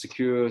would like to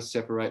secure,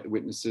 separate the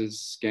witnesses,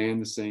 scan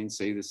the scene,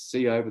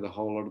 see over the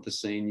whole lot of the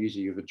scene,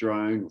 usually with a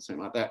drone or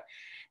something like that.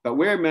 But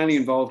we're mainly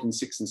involved in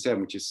 6 and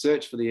 7, which is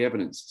search for the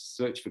evidence,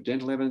 search for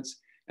dental evidence,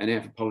 and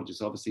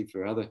anthropologists obviously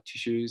for other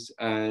tissues,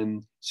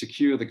 and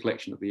secure the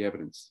collection of the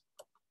evidence.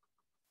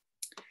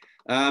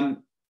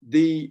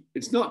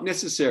 It's not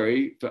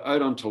necessary for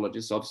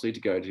odontologists obviously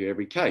to go to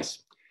every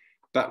case,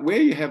 but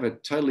where you have a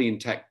totally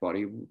intact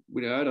body,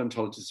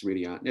 odontologists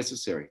really aren't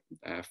necessary.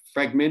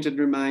 Fragmented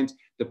remains,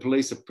 the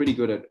police are pretty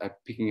good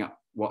at picking up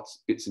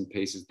what's bits and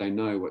pieces. They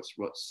know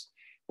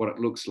what it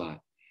looks like.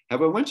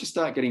 However, once you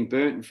start getting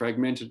burnt and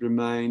fragmented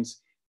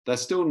remains, they're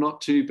still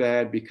not too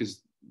bad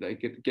because they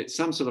get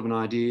some sort of an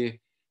idea,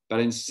 but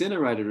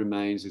incinerated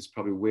remains is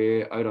probably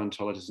where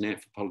odontologists and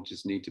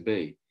anthropologists need to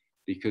be,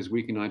 because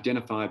we can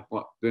identify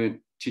what burnt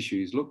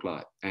tissues look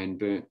like, and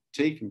burnt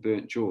teeth and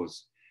burnt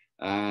jaws.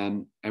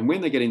 And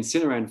when they get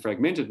incinerated and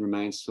fragmented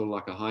remains, sort of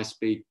like a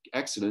high-speed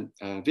accident,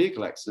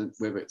 vehicle accident,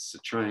 whether it's a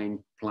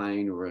train,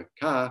 plane, or a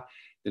car,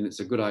 then it's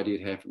a good idea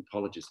to have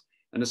anthropologists,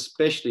 and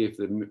especially if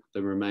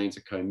the remains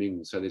are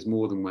commingled, so there's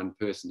more than one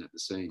person at the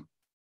scene.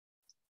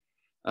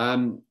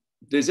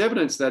 There's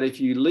evidence that if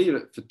you leave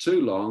it for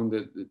too long,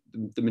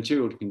 the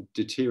material can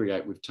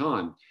deteriorate with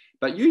time,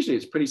 but usually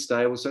it's pretty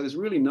stable, so there's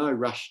really no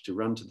rush to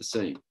run to the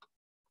scene.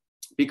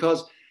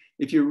 Because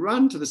if you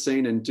run to the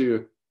scene and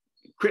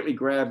quickly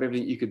grab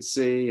everything you could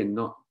see and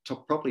not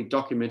properly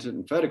document it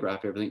and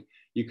photograph everything,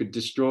 you could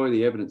destroy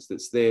the evidence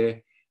that's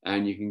there,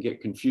 and you can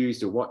get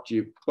confused of what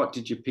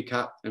did you pick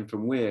up and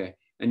from where,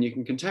 and you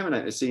can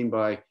contaminate the scene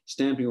by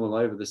stamping all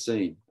over the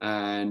scene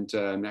and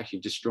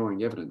actually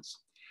destroying evidence.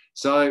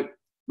 So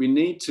we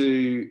need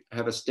to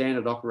have a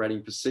standard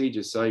operating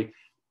procedure so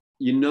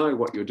you know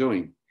what you're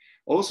doing.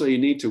 Also, you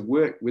need to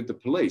work with the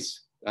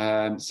police.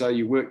 So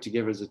you work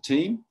together as a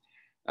team.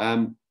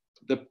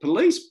 The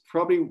police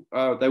probably,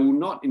 they will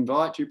not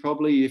invite you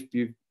probably if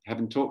you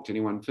haven't talked to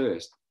anyone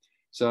first.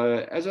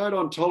 So as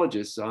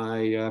odontologists,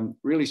 I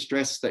really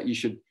stress that you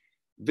should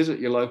visit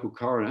your local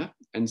coroner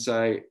and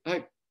say,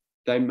 hey,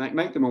 they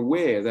make them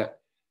aware that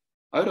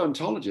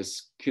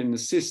odontologists can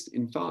assist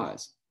in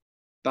fires,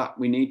 but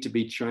we need to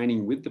be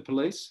training with the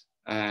police,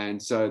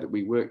 and so that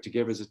we work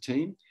together as a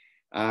team,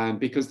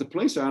 because the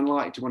police are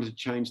unlikely to want to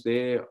change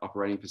their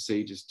operating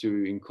procedures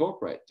to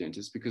incorporate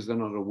dentists, because they're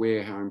not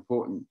aware how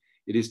important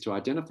it is to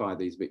identify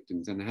these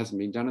victims, and it hasn't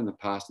been done in the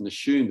past, and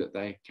assume that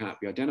they can't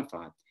be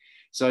identified.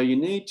 So you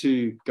need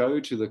to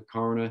go to the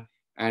coroner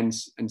and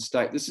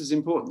state, this is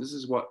important, this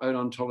is what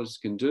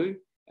odontologists can do.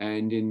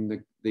 And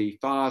in the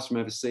fires from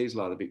overseas,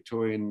 like the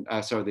Victorian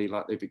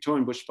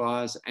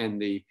bushfires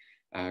and the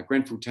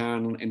Grenfell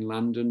Tower in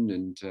London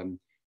and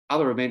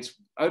other events,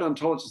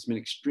 odontologists have been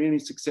extremely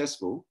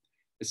successful,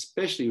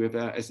 especially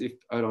as if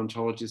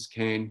odontologists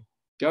can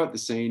go at the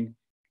scene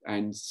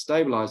and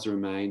stabilize the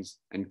remains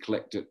and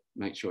collect it,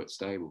 make sure it's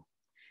stable.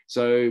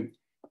 So,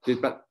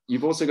 but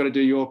you've also got to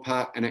do your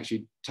part and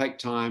actually take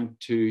time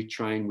to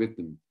train with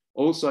them.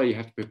 Also, you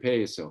have to prepare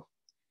yourself.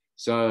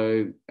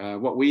 So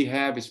what we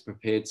have is a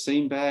prepared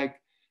scene bag,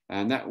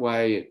 and that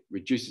way it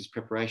reduces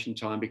preparation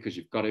time because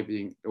you've got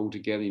everything all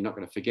together, you're not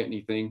going to forget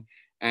anything,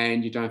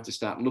 and you don't have to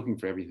start looking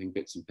for everything,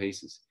 bits and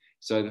pieces.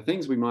 So the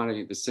things we might have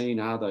at the scene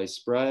are those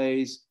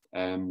sprays,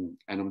 and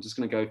I'm just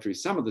going to go through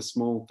some of the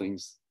small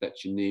things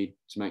that you need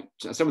to make,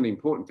 some of the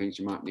important things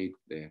you might need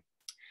there.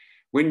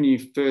 When you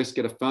first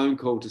get a phone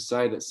call to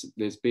say that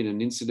there's been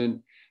an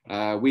incident,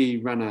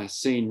 we run a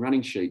scene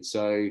running sheet.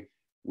 So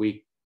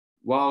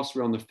whilst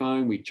we're on the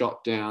phone, we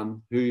jot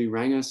down who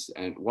rang us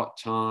and what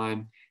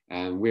time,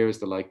 and where is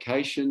the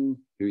location,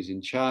 who's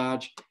in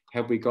charge,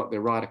 have we got the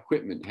right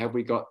equipment, have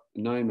we got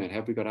a nomad,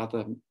 have we got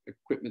other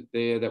equipment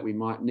there that we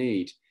might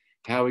need,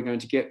 how are we going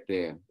to get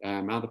there,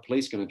 are the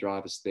police going to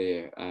drive us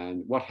there,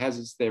 and what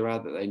hazards there are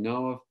that they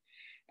know of.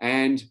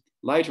 And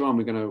later on,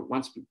 we're going to,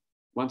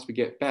 once we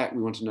get back,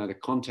 we want to know the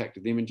contact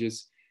of the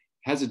images,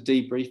 has a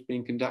debrief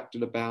been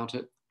conducted about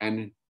it,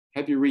 and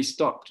have you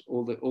restocked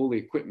all the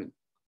equipment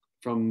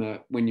from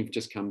when you've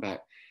just come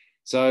back.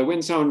 So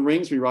when someone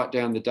rings, we write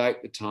down the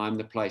date, the time,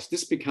 the place.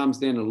 This becomes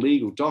then a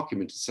legal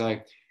document to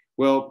say,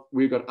 well,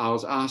 I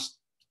was asked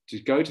to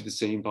go to the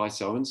scene by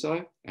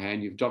so-and-so,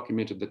 and you've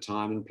documented the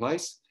time and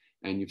place,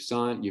 and you've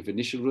signed, you've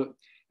initialed it.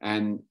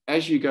 And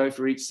as you go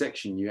for each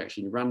section, you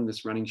actually run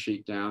this running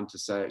sheet down to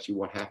say actually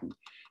what happened.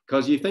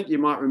 Because you think you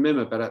might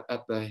remember, but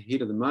at the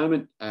heat of the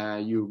moment,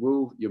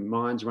 your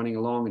mind's running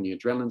along and your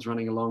adrenaline's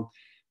running along,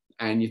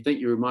 and you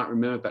think you might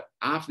remember, but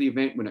after the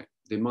event, when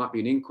there might be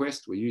an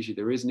inquest, well, usually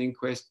there is an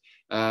inquest,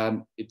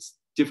 it's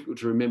difficult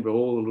to remember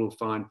all the little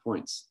fine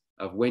points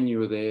of when you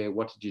were there,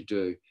 what did you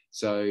do.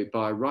 So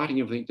by writing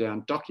everything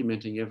down,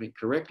 documenting everything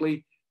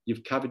correctly,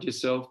 you've covered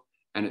yourself,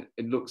 and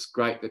it looks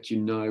great that you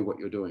know what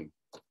you're doing.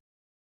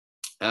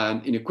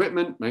 In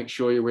equipment, make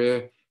sure you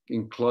wear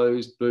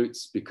enclosed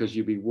boots, because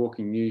you'll be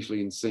walking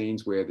usually in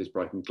scenes where there's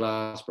broken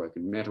glass,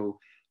 broken metal,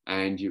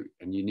 and you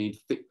need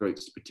thick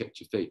boots to protect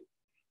your feet.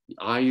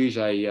 I use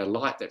a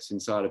light that's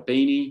inside a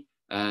beanie,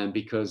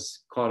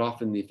 because quite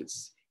often if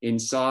it's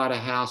inside a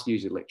house,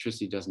 usually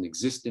electricity doesn't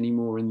exist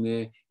anymore in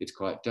there, it's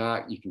quite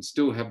dark, you can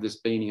still have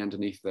this beanie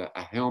underneath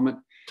a helmet,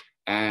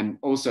 and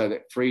also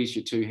that frees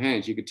your two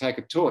hands. You could take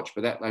a torch,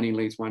 but that only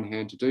leaves one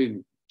hand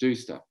to do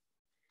stuff.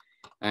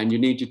 And you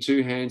need your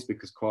two hands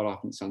because quite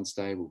often it's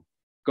unstable.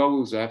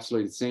 Goggles are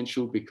absolutely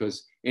essential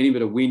because any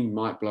bit of wind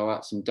might blow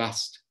out some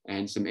dust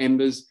and some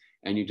embers,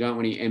 and you don't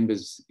want any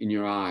embers in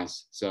your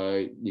eyes.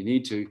 So you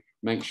need to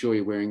make sure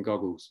you're wearing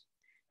goggles.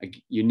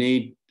 You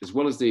need, as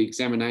well as the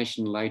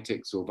examination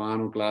latex or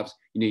vinyl gloves,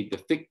 you need the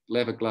thick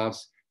leather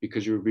gloves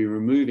because you'll be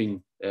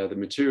removing the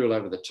material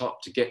over the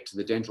top to get to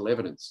the dental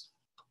evidence.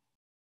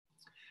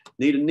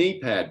 Need a knee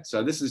pad.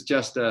 So this is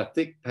just a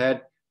thick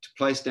pad to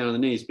place down on the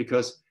knees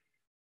because,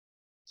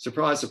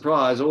 surprise,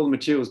 surprise, all the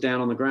material's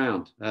down on the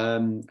ground,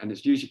 and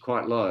it's usually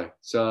quite low.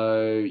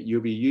 So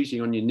you'll be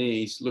usually on your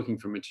knees looking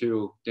for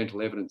material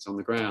dental evidence on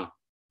the ground.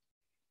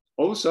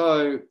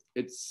 Also,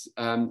 it's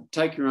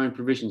take your own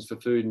provisions for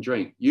food and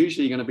drink.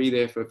 Usually you're going to be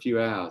there for a few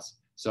hours.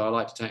 So I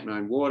like to take my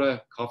own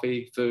water,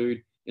 coffee,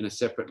 food in a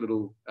separate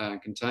little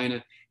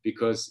container,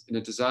 because in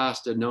a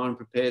disaster, no one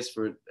prepares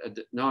for it.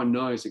 No one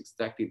knows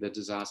exactly the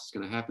disaster is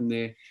going to happen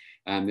there.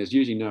 There's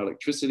usually no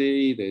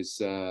electricity.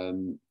 There's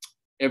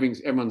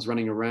everyone's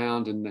running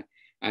around,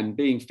 and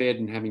being fed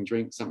and having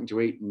something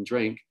to eat and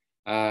drink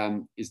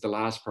is the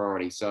last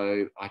priority.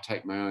 So I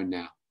take my own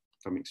now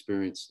from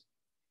experience.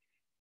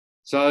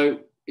 So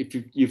if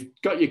you've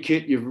got your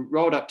kit, you've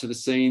rolled up to the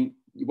scene,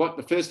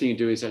 the first thing you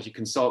do is actually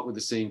consult with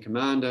the scene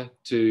commander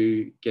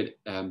to get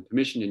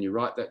permission, and you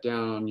write that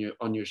down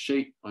on your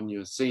sheet, on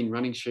your scene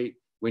running sheet,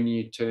 when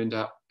you turned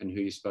up and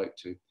who you spoke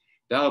to.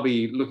 They'll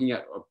be looking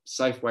at a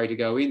safe way to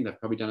go in. They've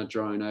probably done a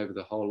drone over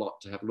the whole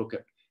lot to have a look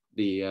at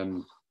the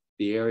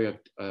area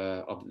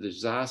of the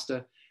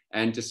disaster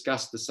and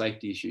discuss the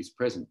safety issues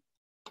present.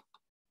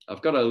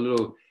 I've got a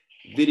little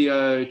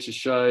video to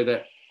show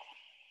that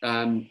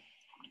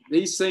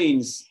these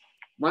scenes,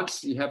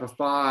 once you have a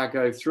fire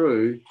go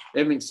through,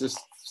 everything just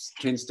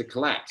tends to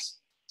collapse.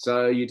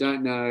 So you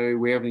don't know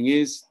where everything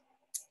is.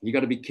 You've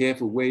got to be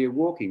careful where you're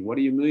walking. What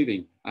are you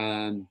moving?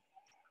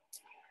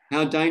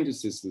 How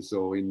dangerous is this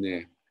all in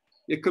there?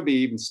 It could be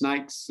even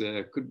snakes,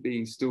 could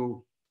be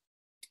still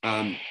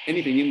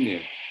anything in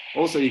there.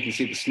 Also, you can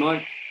see the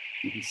smoke.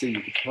 You can see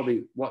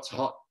probably what's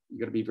hot.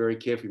 You've got to be very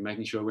careful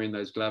making sure you're wearing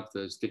those gloves,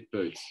 those thick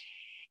boots.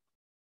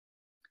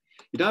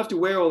 You don't have to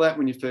wear all that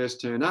when you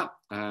first turn up.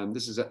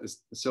 This is at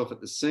myself at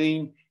the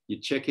scene. You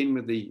check in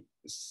with the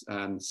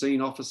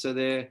scene officer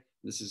there.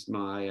 This is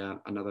my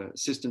another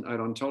assistant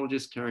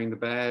odontologist carrying the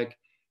bag.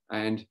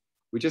 And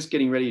we're just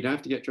getting ready. You don't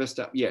have to get dressed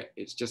up yet.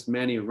 It's just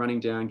Manny running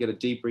down, get a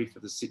debrief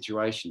of the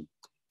situation.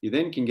 You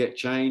then can get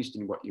changed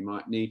in what you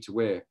might need to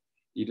wear.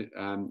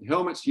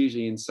 Helmets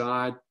usually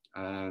inside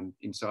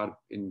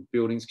in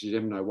buildings, because you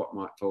never know what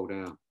might fall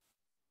down.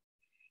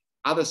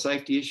 Other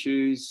safety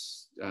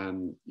issues,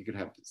 you could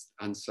have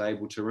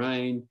unstable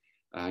terrain,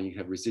 you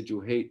have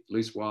residual heat,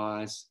 loose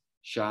wires,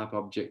 sharp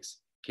objects,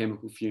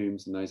 chemical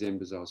fumes, and those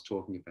embers I was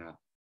talking about.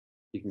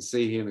 You can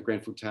see here in the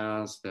Grenfell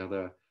Towers,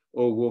 they're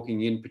all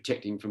walking in,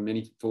 protecting from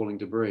any falling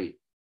debris.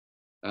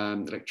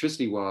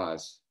 Electricity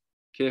wires,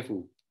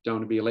 careful, don't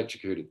want to be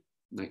electrocuted,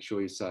 make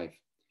sure you're safe.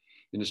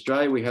 In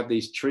Australia, we have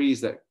these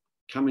trees that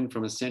come in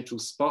from a central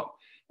spot,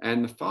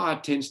 and the fire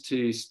tends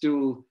to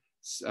still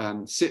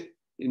sit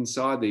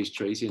inside these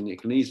trees, and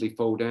it can easily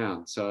fall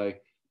down. So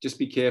just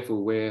be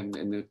careful where,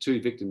 and there are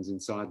 2 victims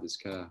inside this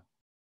car.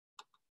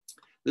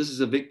 This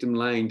is a victim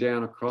laying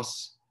down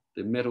across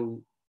the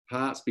metal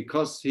parts.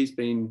 Because he's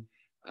been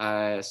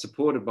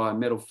supported by a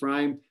metal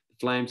frame, the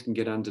flames can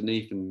get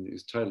underneath and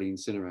is totally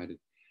incinerated.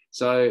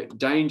 So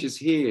dangers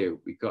here,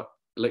 we've got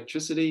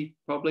electricity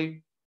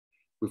probably,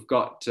 we've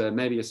got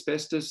maybe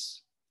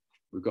asbestos,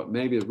 we've got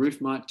maybe the roof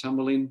might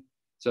tumble in.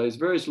 So there's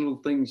various little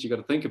things you've got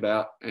to think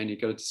about, and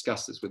you've got to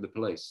discuss this with the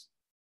police.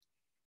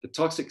 The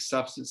toxic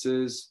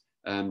substances,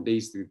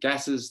 these are the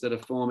gases that are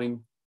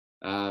forming,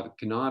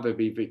 can either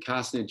be very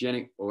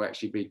carcinogenic or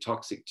actually be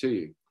toxic to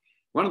you.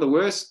 One of the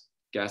worst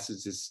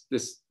gases is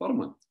this bottom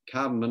one,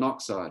 carbon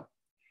monoxide.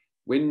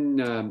 When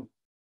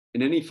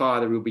in any fire,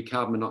 there will be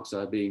carbon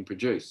monoxide being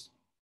produced.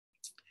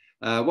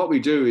 What we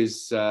do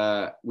is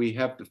we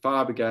have the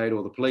fire brigade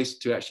or the police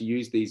to actually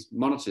use these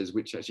monitors,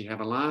 which actually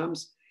have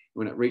alarms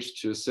when it reaches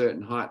to a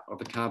certain height of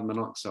the carbon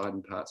monoxide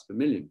in parts per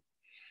million.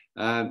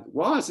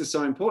 Why is this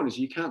so important? Is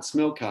you can't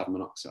smell carbon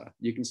monoxide.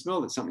 You can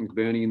smell that something's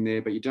burning in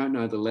there, but you don't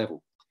know the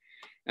level.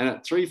 And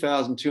at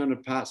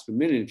 3,200 parts per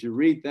million, if you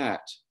read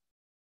that,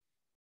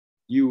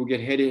 you will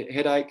get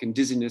headache and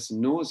dizziness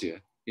and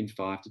nausea in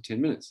 5 to 10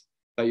 minutes,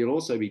 but you'll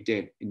also be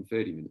dead in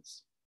 30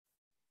 minutes.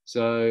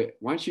 So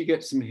once you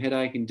get some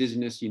headache and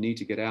dizziness, you need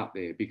to get out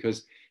there,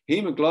 because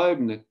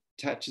hemoglobin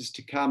attaches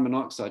to carbon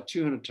monoxide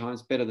 200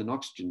 times better than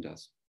oxygen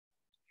does.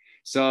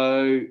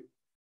 So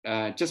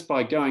just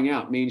by going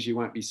out means you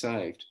won't be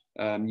saved.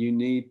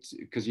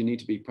 Because you need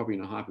to be probably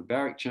in a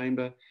hyperbaric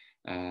chamber.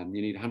 You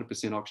need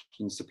 100%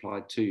 oxygen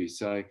supplied to you.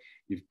 So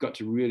you've got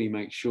to really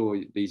make sure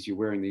you're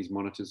wearing these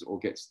monitors, or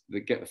get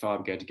the fire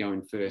brigade to go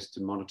in first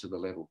to monitor the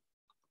level.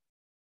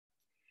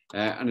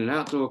 And an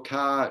outdoor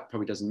car, it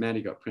probably doesn't matter.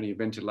 You've got plenty of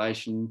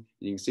ventilation.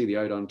 You can see the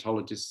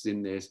odontologists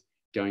in there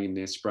going in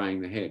there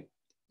spraying the head.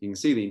 You can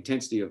see the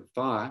intensity of the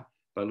fire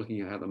by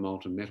looking at the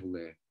molten metal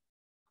there.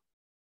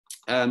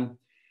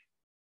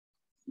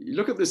 You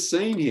look at the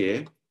scene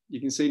here, you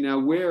can see now,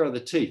 where are the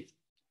teeth?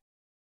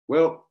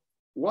 Well,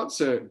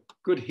 what's a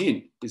good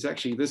hint is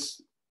actually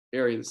this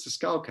area, that's the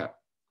skull cap.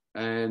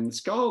 And the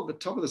skull, the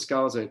top of the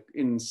skulls are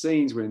in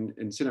scenes when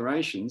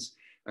incinerations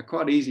are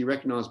quite easily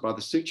recognized by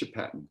the suture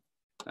pattern.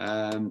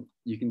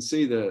 You can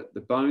see the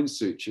bone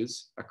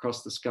sutures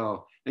across the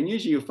skull, and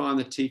usually you'll find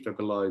the teeth are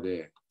below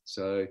there.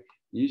 So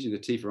usually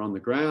the teeth are on the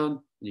ground,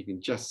 and you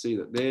can just see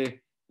that there,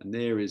 and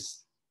there is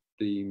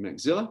the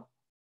maxilla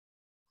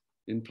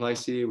in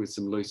place here with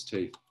some loose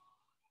teeth.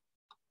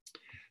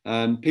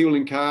 People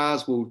in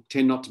cars will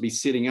tend not to be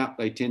sitting up.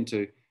 They tend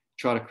to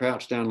try to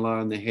crouch down low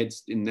and their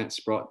head's in that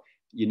spot.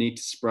 You need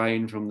to spray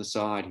in from the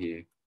side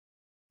here.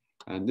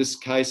 And this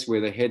case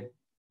where the head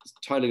is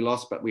totally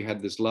lost, but we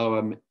had this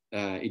lower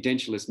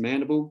edentulous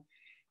mandible.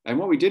 And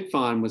what we did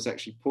find was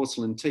actually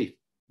porcelain teeth.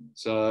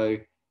 So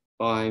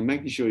by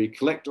making sure you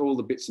collect all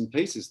the bits and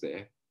pieces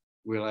there,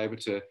 we're able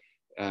to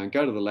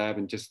go to the lab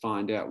and just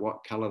find out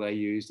what color they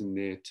used in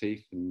their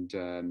teeth,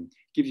 and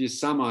gives you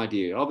some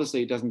idea.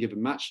 Obviously, it doesn't give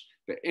them much,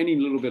 but any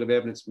little bit of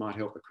evidence might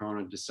help the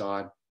coroner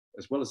decide,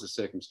 as well as the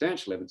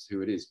circumstantial evidence,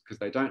 who it is, because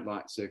they don't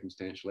like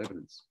circumstantial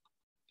evidence.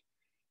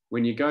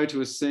 When you go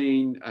to a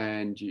scene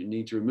and you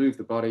need to remove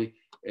the body,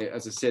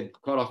 as I said,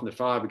 quite often the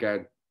fire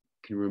brigade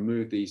can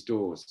remove these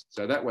doors.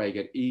 So that way you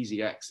get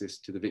easy access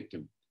to the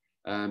victim.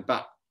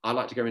 But I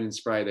like to go in and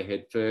spray the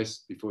head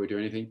first before we do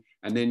anything,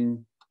 and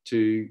then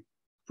to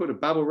put a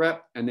bubble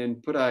wrap and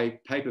then put a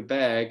paper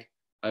bag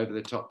over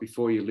the top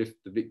before you lift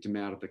the victim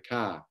out of the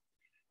car.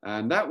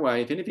 And that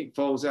way, if anything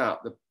falls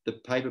out, the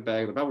paper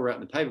bag, the bubble wrap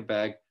and the paper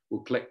bag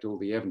will collect all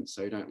the evidence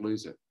so you don't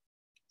lose it.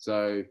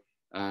 So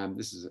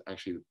this is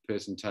actually the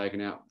person taken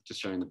out, just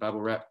showing the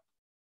bubble wrap,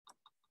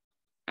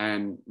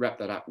 and wrap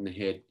that up in the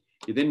head.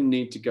 You then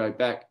need to go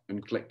back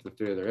and collect the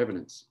further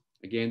evidence.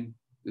 Again,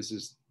 this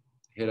is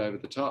head over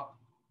the top.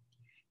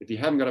 If you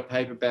haven't got a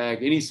paper bag,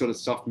 any sort of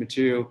soft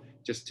material,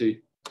 just to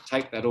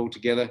take that all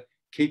together,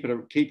 keep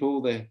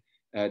all the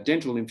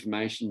dental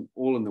information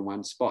all in the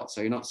one spot,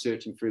 so you're not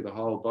searching through the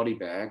whole body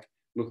bag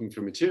looking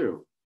for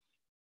material.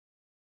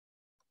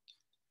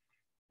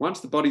 Once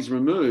the body's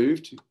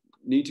removed,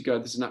 need to go,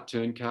 this is an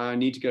upturned car,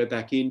 need to go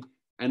back in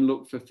and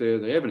look for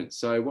further evidence.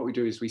 So what we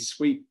do is we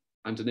sweep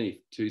underneath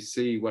to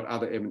see what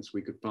other evidence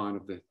we could find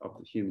of the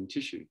human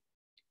tissue.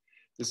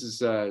 This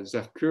is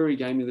Zafkuri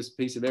gave me this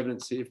piece of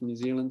evidence here from New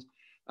Zealand.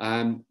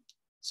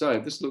 So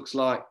this looks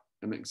like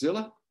a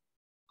maxilla.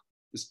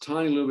 This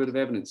tiny little bit of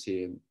evidence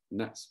here, and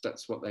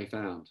that's what they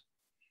found.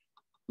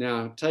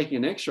 Now, taking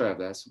an X-ray of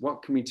this,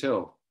 what can we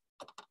tell?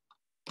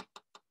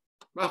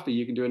 Roughly,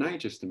 you can do an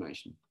age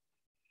estimation.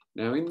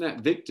 Now, in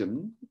that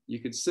victim, you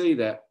could see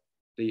that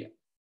the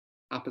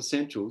upper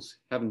centrals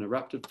haven't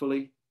erupted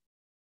fully,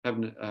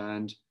 haven't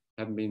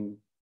been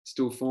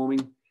still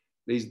forming.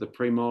 These are the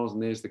premolars,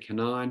 and there's the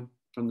canine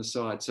from the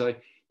side. So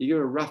you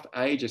get a rough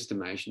age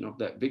estimation of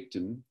that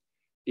victim.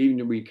 Even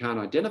if we can't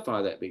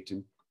identify that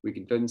victim, we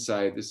can then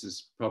say this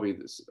is probably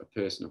a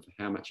person of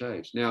how much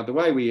age. Now, the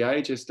way we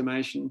age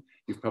estimation,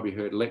 you've probably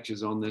heard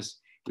lectures on this.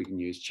 We can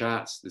use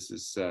charts. This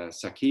is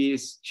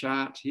Sakir's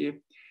chart here.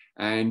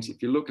 And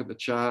if you look at the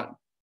chart,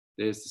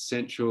 there's the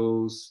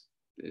centrals,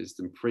 there's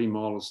the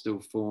premolars still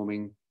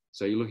forming.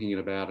 So you're looking at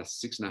about a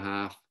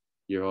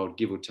 6.5-year-old,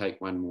 give or take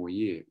one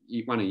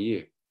a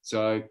year.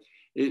 So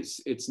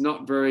it's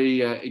not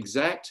very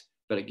exact,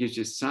 but it gives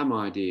you some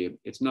idea.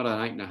 It's not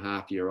an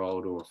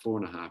 8.5-year-old or a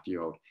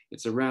 4.5-year-old.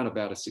 It's around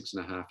about a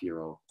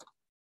 6.5-year-old.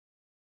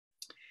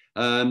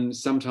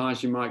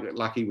 Sometimes you might get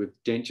lucky with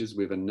dentures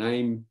with a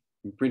name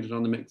imprinted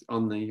on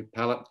the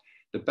palate.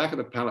 The back of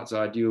the palate's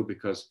ideal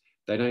because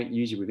they don't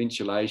usually, with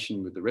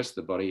insulation with the rest of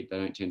the body, they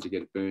don't tend to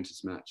get burnt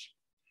as much.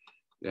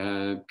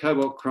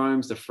 Cobalt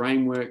chromes, the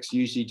frameworks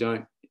usually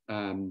don't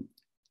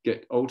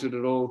get altered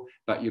at all,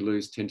 but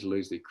you tend to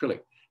lose the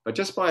acrylic. But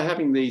just by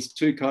having these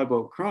two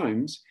cobalt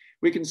chromes,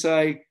 we can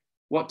say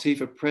what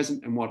teeth are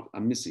present and what are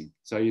missing.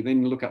 So you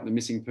then look up the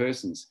missing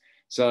persons.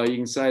 So you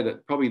can say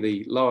that probably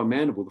the lower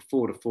mandible, the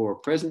 4 to 4 are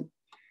present.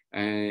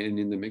 And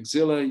in the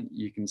maxilla,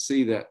 you can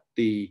see that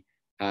the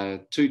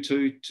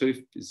 2-2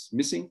 tooth is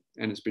missing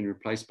and it's been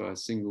replaced by a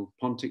single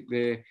pontic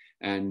there.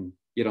 And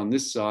yet on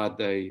this side,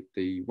 the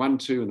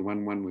 1-2 and the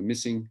 1-1 were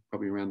missing,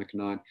 probably around the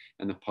canine,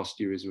 and the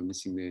posteriors were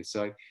missing there.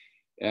 So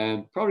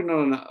probably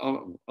not enough,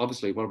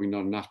 obviously probably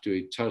not enough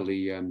to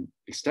totally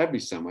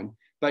establish someone,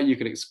 but you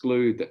could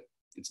exclude that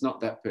it's not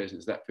that person,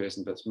 it's that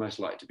person, but it's most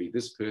likely to be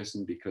this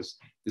person because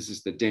this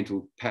is the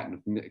dental pattern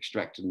of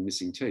extracted and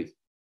missing teeth.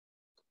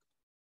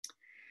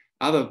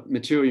 Other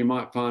material you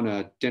might find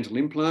are dental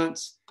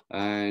implants,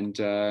 and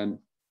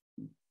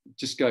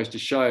just goes to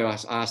show I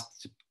was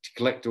asked to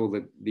collect all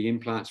the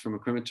implants from a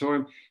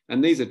crematorium,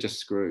 and these are just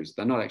screws.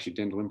 They're not actually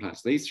dental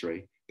implants, these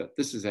three, but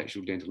this is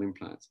actual dental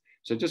implants.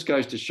 So it just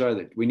goes to show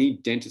that we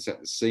need dentists at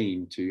the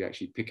scene to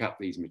actually pick up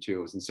these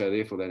materials, and so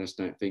therefore they just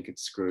don't think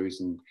it's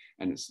screws and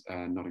it's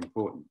not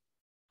important.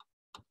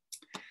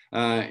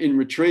 In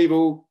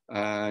retrieval,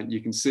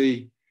 you can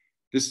see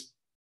this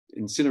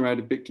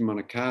incinerated victim on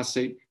a car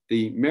seat.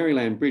 The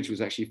Maryland Bridge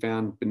was actually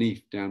found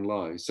beneath, down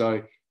low.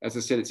 So as I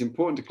said, it's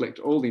important to collect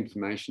all the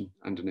information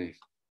underneath.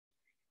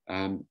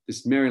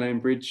 This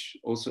Maryland Bridge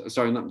also,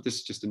 sorry, not, this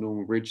is just a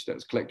normal bridge that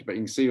was collected, but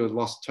you can see it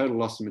was total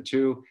loss of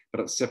material, but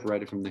it's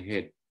separated from the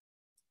head.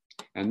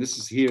 And this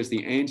is here is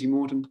the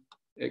ante-mortem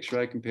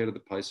X-ray compared to the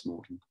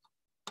post-mortem.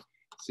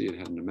 See, it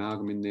had an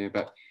amalgam in there,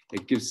 but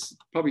it gives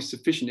probably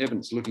sufficient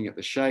evidence looking at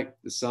the shape,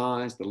 the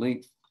size, the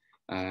length,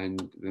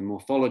 and the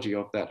morphology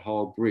of that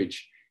whole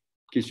bridge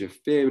gives you a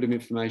fair bit of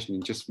information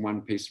in just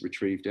one piece of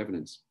retrieved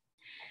evidence.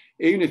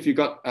 Even if you've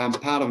got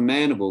part of a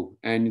mandible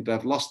and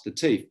they've lost the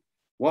teeth,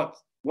 what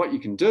you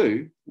can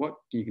do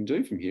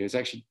from here is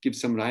actually give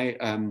someone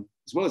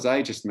as well as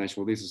age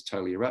estimation. Well, this is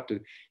totally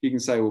erupted. You can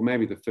say, well,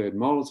 maybe the third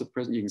molars are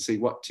present. You can see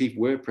what teeth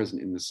were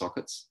present in the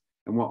sockets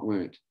and what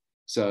weren't.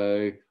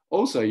 So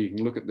also you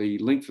can look at the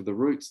length of the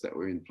roots that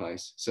were in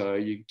place. So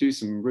you do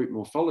some root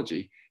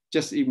morphology,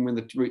 just even when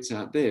the roots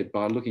aren't there,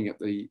 by looking at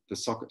the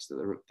sockets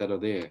that are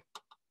there,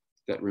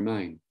 that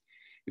remain.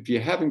 If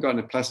you haven't got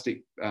a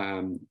plastic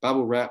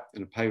bubble wrap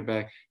and a paper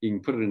bag, you can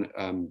put it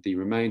in the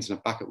remains in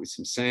a bucket with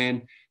some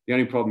sand. The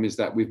only problem is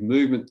that with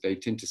movement, they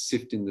tend to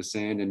sift in the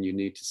sand, and you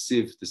need to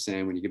sieve the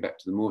sand when you get back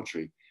to the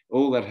mortuary.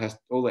 All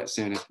that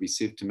sand has to be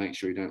sieved to make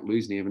sure you don't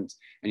lose any evidence,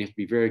 and you have to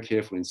be very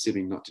careful in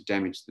sieving not to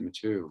damage the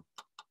material.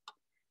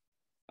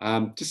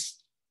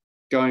 Just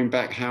going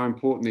back, how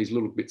important these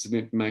little bits of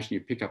information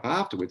you pick up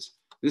afterwards.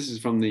 This is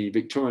from the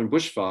Victorian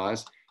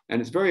bushfires,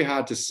 and it's very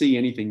hard to see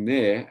anything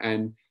there.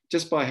 And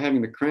just by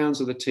having the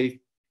crowns of the teeth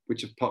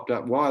which have popped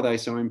up, why are they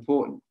so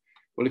important?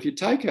 Well, if you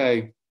take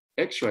a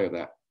X-ray of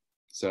that,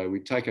 so we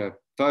take a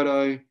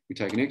photo, we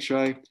take an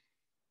X-ray,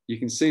 you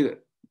can see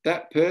that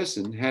that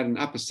person had an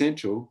upper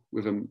central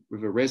with a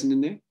resin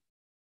in there,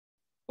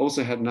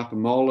 also had an upper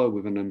molar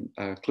with an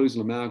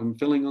occlusal amalgam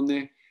filling on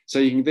there. So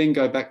you can then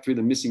go back through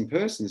the missing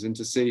persons and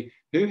to see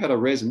who had a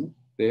resin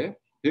there,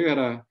 who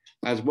had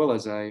as well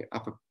as a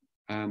upper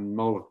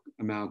molar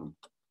amalgam.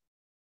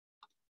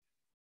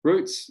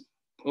 Roots,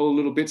 all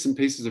little bits and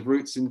pieces of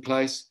roots in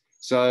place.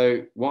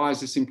 So why is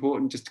this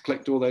important, just to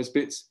collect all those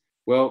bits?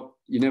 Well,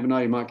 you never know,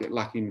 you might get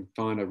lucky and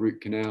find a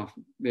root canal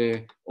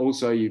there.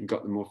 Also, you've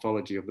got the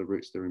morphology of the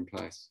roots that are in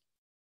place.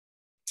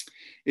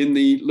 In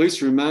the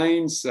loose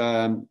remains,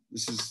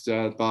 this is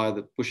by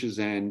the Bushes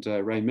and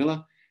Ray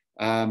Miller,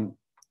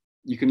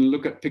 you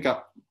can pick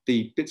up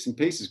the bits and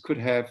pieces, could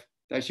have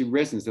actually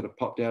resins that have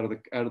popped out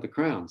of the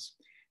crowns.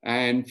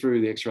 And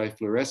through the X-ray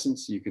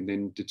fluorescence, you can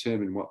then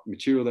determine what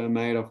material they're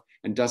made of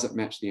and does it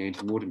match the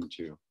ante-mortem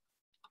material.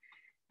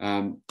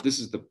 This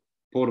is the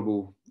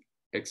portable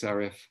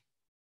XRF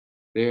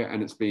there,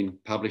 and it's been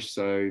published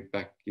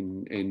back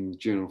in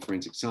Journal of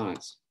Forensic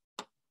Science.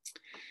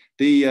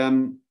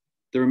 The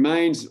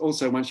remains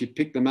also, once you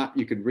pick them up,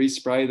 you can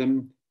respray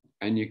them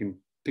and you can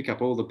pick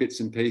up all the bits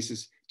and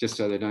pieces just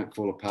so they don't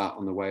fall apart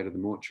on the way to the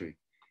mortuary.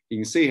 You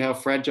can see how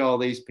fragile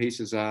these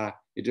pieces are.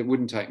 It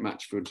wouldn't take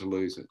much for it to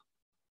lose it.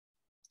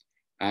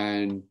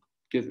 And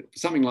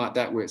something like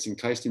that where it's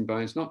encased in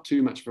bones, not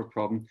too much of a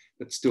problem,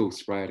 but still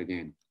spray it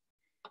again.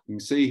 You can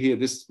see here,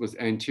 this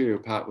anterior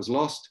part was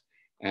lost,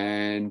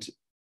 and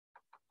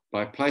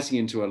by placing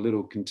into a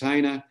little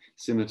container,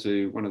 similar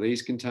to one of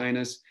these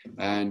containers,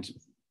 and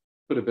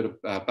put a bit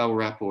of bubble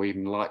wrap or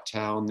even light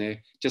towel in there,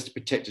 just to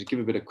protect it, give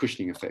a bit of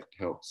cushioning effect,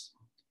 helps.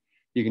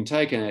 You can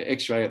take an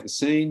X-ray at the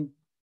scene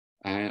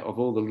of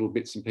all the little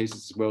bits and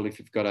pieces as well, if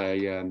you've got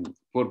a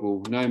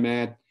portable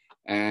Nomad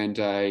and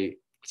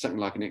something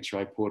like an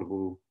X-ray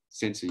portable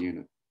sensor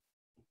unit.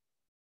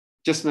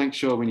 Just make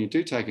sure when you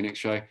do take an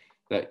X-ray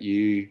that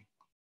you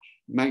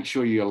make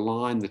sure you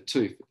align the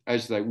tooth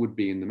as they would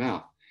be in the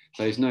mouth.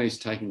 So there's no use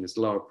taking this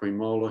lower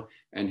premolar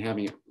and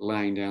having it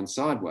laying down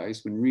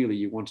sideways when really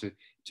you want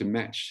to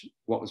match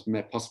what was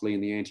possibly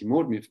in the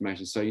ante-mortem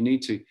information. So you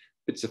need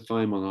bits of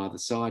foam on either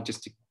side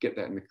just to get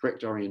that in the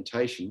correct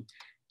orientation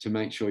to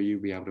make sure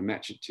you'll be able to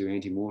match it to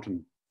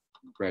ante-mortem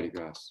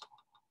radiographs.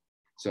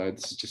 So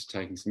this is just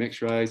taking some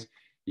X-rays.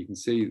 You can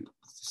see the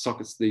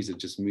sockets, these are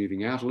just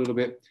moving out a little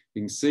bit.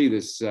 You can see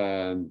this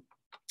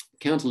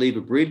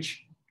cantilever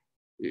bridge.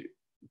 It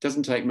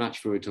doesn't take much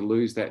for it to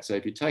lose that. So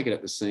if you take it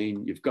at the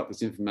scene, you've got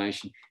this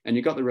information and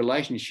you've got the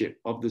relationship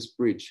of this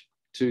bridge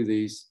to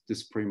this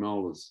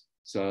premolars.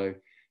 So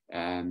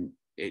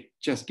it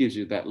just gives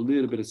you that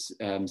little bit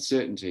of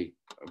certainty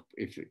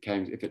if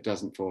it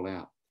doesn't fall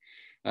out.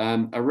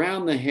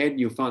 Around the head,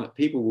 you'll find that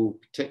people will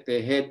protect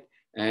their head,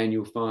 and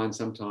you'll find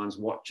sometimes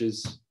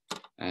watches,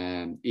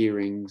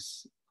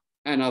 earrings,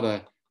 and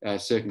other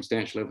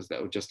circumstantial evidence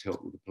that will just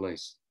help with the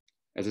police.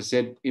 As I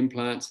said,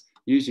 implants,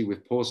 usually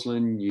with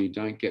porcelain, you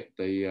don't get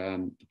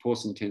the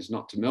porcelain tends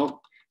not to melt,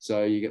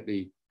 so you get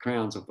the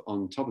crowns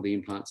on top of the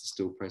implants are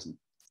still present.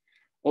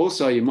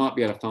 Also, you might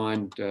be able to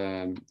find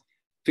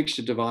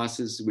fixture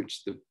devices,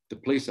 which the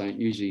police aren't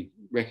usually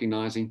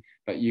recognising,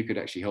 but you could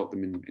actually help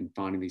them in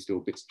finding these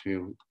little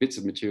bits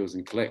of materials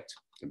and collect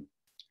them.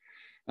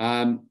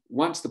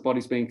 Once the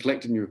body's been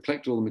collected and you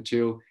collect all the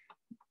material,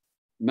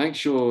 make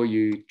sure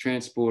you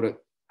transport it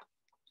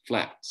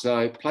flat.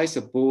 So place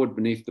a board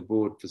beneath the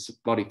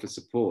body for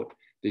support.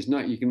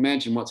 You can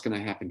imagine what's going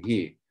to happen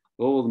here.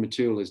 All the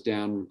material is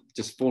down,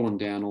 just fallen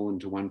down all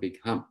into one big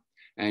hump.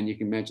 And you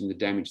can imagine the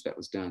damage that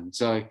was done.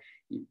 So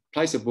you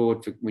place a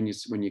board for when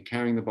you're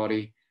carrying the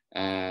body,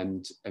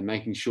 and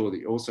making sure that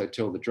you also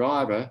tell the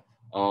driver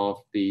of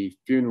the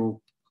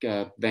funeral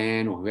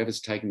van or whoever's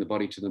taking the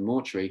body to the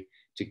mortuary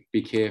to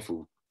be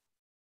careful.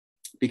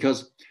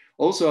 Because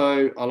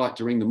also I like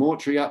to ring the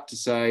mortuary up to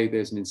say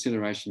there's an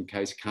incineration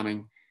case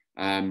coming.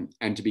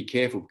 and to be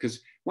careful, because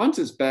once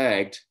it's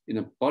bagged in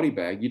a body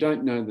bag, you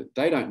don't know that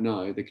they don't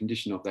know the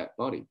condition of that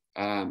body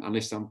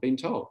unless I'm being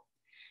told.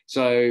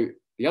 So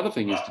the other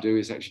thing is to do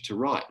is actually to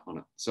write on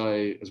it.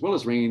 So as well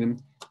as ringing them,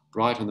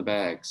 write on the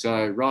bag.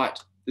 So write,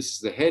 this is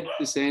the head,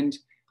 this end,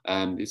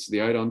 this is the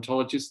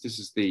odontologist, this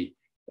is the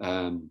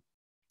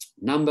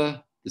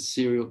number, the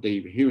serial,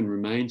 the human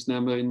remains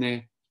number in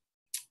there.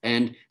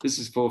 And this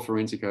is for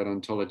forensic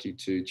odontology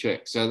to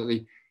check, so that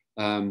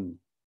the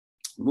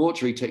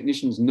mortuary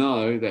technicians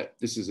know that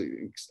this is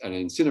an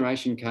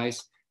incineration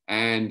case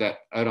and that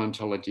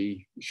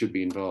odontology should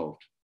be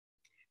involved.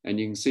 And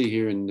you can see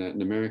here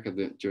in America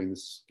that during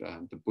this,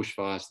 the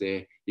bushfires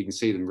there, you can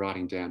see them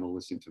writing down all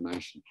this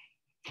information.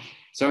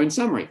 So in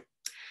summary,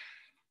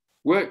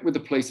 work with the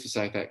police for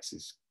safe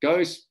access.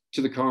 Go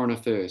to the coroner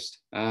first,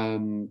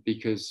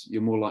 because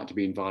you're more likely to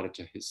be invited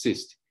to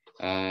assist.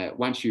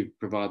 Once you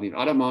provide the,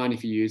 I don't mind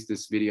if you use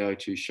this video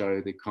to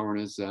show the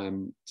coroners,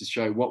 to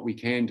show what we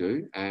can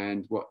do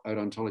and what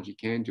odontology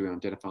can do in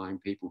identifying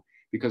people.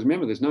 Because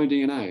remember, there's no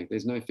DNA,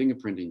 there's no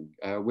fingerprinting,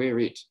 we're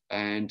it.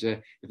 And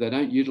if they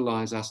don't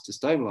utilise us to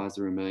stabilise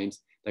the remains,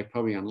 they're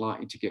probably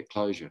unlikely to get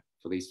closure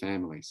for these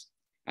families.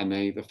 And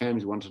the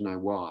families want to know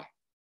why.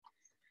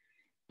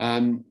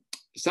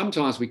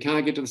 Sometimes we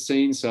can't get to the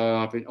scene, so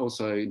I've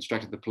also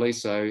instructed the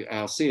police. So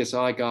our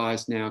CSI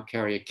guys now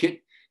carry a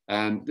kit.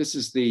 This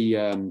is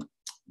the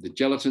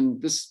gelatin.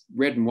 This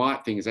red and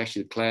white thing is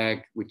actually the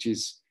clag, which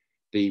is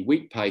the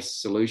wheat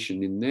paste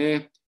solution in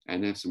there,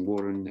 and have some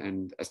water.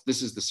 And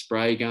this is the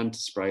spray gun to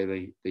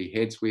spray the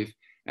heads with.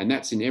 And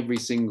that's in every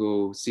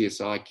single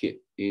CSI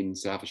kit in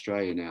South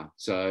Australia now.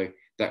 So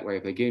that way,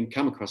 if they again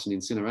come across an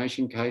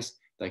incineration case,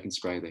 they can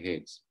spray the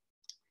heads.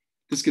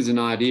 This gives an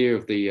idea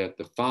of the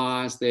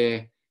fires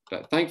there,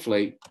 but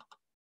thankfully,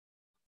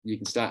 you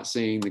can start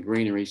seeing the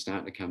greenery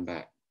starting to come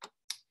back.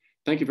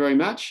 Thank you very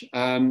much.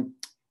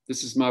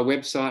 This is my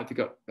website. If you've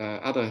got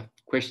other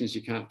questions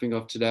you can't think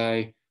of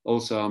today,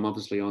 also I'm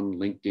obviously on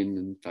LinkedIn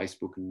and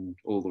Facebook and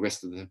all the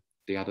rest of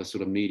the other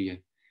sort of media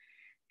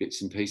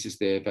bits and pieces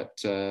there. But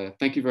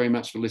thank you very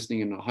much for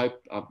listening, and I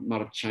hope I might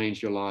have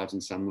changed your lives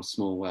in some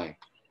small way.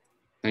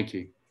 Thank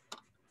you.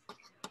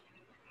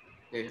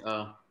 Okay,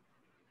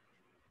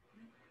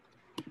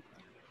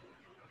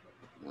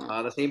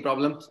 the same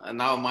problem.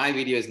 Now my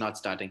video is not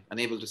starting,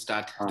 unable to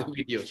start the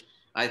video.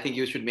 I think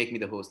you should make me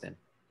the host then.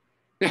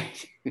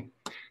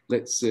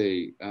 Let's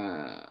see.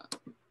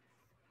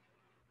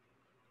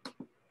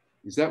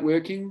 Is that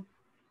working?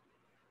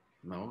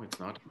 No, it's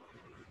not.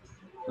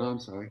 Oh, I'm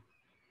sorry.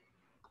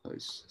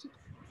 Host.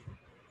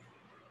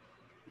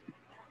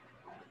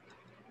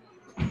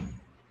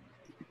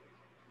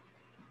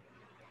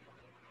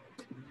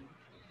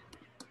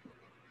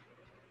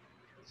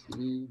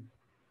 See.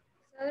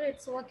 Sir,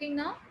 it's working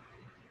now?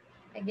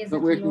 I guess Not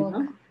it's working work.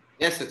 now?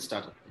 Yes, it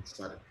started. It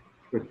started.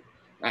 Good.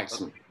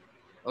 Excellent.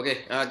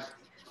 Okay.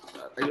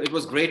 It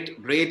was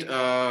great, great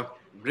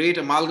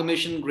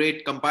amalgamation,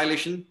 great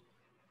compilation.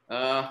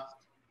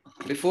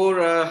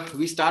 Before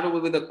we start over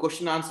with the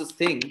question answers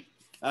thing,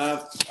 I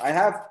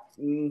have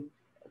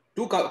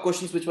two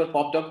questions which were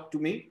popped up to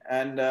me,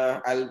 and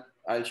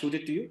I'll shoot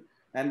it to you.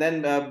 And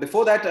then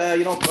before that,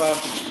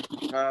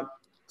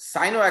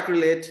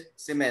 cyanoacrylate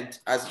cement,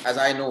 as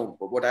I know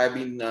what I've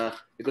been,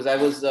 because I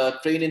was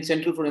trained in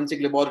Central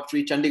Forensic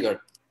Laboratory, Chandigarh,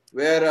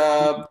 where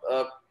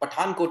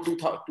Pathankot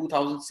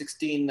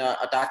 2016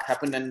 attack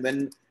happened, and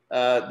when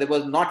there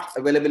was not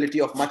availability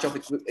of much of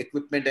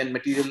equipment and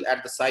material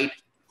at the site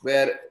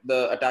where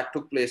the attack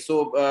took place.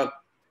 So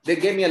they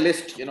gave me a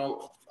list, you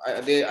know,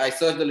 I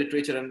searched the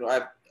literature,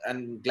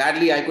 and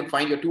gladly I could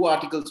find your two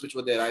articles which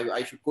were there.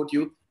 I should quote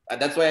you.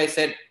 That's why I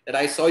said that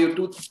I saw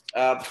you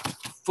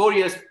 4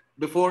 years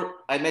before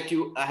I met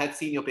you. I had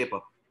seen your paper.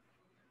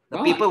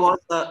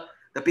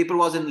 The paper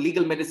was in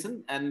legal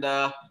medicine, and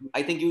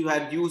I think you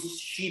had used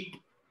sheep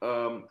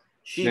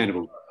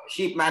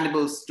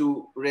mandibles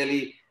to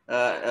really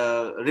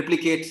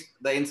replicate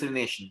the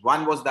incineration.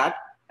 One was that,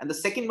 and the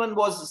second one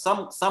was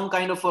some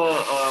kind of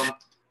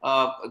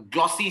a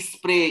glossy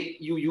spray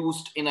you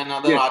used in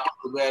another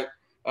article where,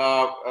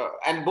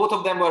 and both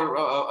of them were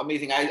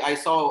amazing. I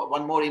saw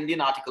one more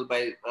Indian article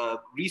by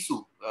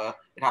Risu.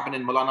 It happened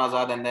in Maulana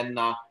Azad, and then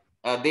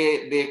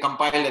they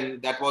compiled,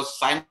 and that was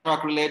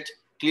cyanoacrylate,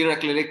 clear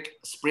acrylic,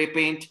 spray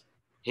paint,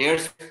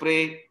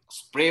 hairspray,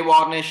 spray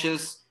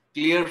varnishes,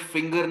 clear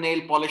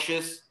fingernail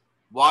polishes,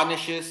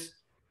 varnishes,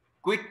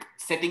 quick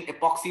setting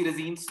epoxy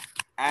resins,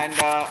 and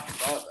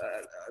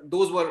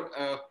those were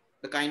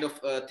the kind of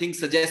things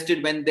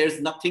suggested when there's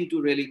nothing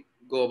to really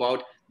go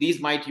about. These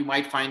you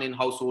might find in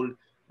household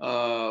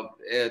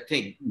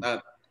thing.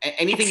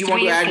 Anything you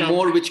want to add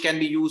more which can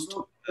be used?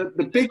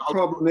 The big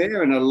problem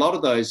there in a lot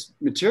of those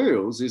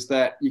materials is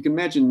that you can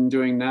imagine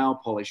doing nail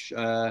polish.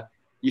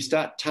 You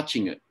start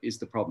touching it is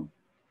the problem.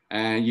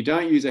 And you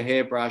don't use a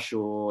hairbrush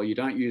or you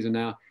don't use a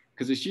nail,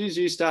 because as soon as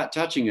you start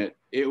touching it,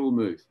 it will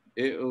move.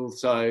 It will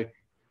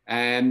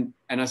and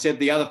I said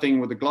the other thing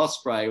with the gloss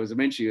spray was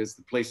eventually, as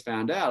the police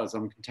found out, as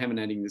I'm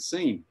contaminating the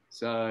scene.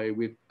 So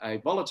with a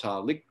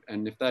volatile liquid,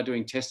 and if they're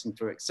doing testing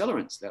for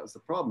accelerants, that was the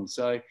problem.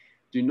 So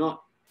do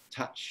not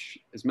touch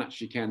as much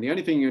as you can. The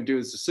only thing you do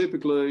is the super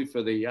glue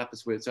for the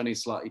uppers where it's only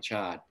slightly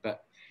charred.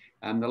 But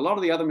a lot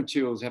of the other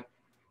materials have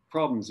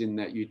problems in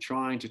that you're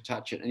trying to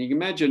touch it. And you can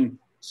imagine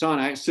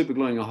cyanoacrylate super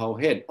gluing a whole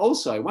head.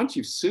 Also, once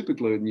you've super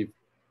glued and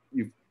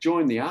you've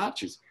joined the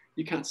arches,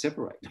 you can't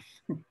separate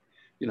them.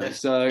 Yes.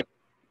 So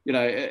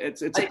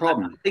it's a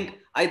problem.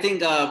 I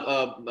think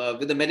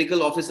with the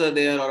medical officer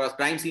there or a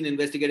crime scene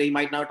investigator, he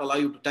might not allow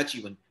you to touch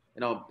even.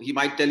 He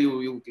might tell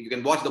you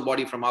can watch the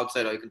body from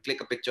outside or you can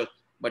click a picture,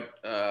 but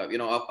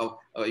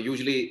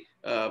usually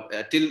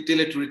till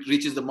it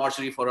reaches the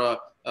mortuary for a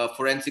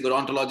forensic or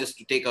ontologist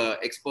to take a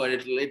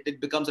expert,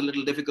 it becomes a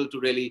little difficult to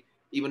really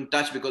even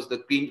touch because the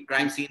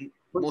crime scene.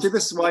 See,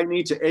 this is why you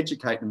need to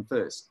educate them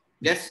first.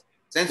 Yes,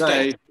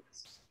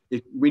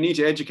 we need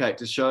to educate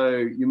to show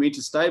you need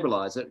to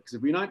stabilize it, because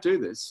if we don't do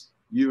this,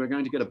 you are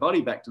going to get a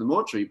body back to the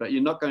mortuary, but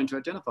you're not going to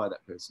identify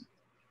that person.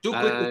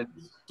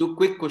 Two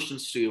quick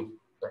questions to you.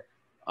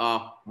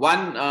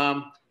 One,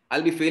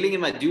 I'll be failing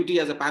in my duty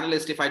as a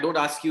panelist if I don't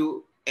ask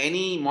you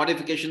any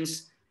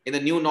modifications in the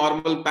new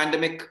normal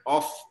pandemic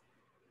of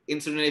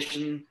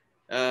incineration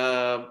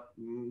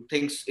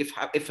things,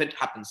 if it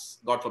happens,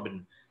 God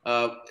forbid.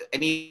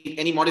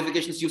 Any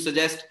modifications you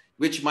suggest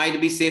which might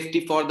be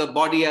safety for the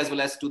body as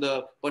well as to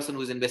the person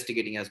who's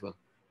investigating as well?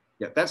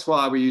 Yeah, that's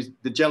why we use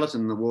the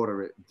gelatin in the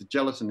water. The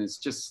gelatin is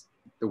just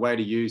the way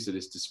to use it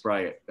is to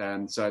spray it.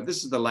 And so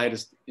this is the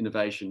latest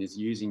innovation is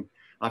using,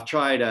 I've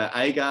tried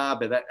agar,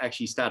 but that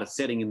actually started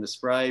setting in the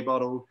spray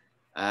bottle.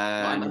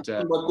 And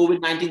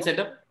COVID-19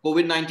 setup,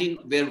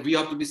 COVID-19, where we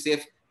have to be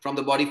safe from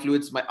the body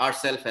fluids by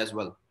ourselves as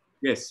well.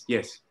 Yes.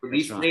 So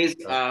these sprays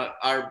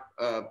are,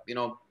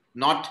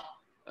 not,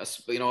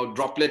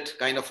 droplet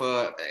kind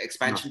of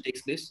expansion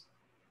takes place.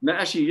 No,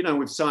 actually,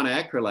 with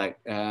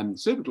cyanoacrylate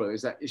super glue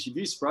is that if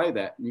you spray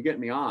that and you get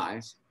in the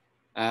eyes,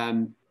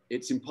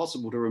 it's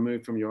impossible to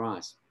remove from your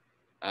eyes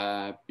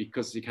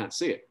because you can't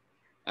see it.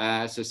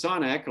 So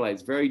cyanoacrylate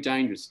is very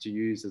dangerous to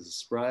use as a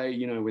spray.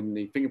 When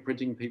the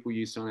fingerprinting people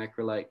use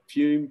cyanoacrylate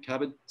fume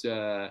covered,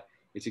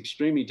 it's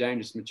extremely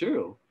dangerous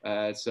material.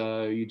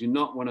 So you do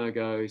not want to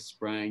go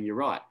spraying. You're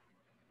right,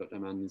 but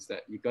is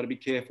that you've got to be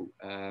careful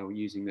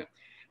using that.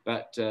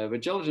 But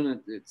with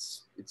gelatin,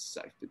 it's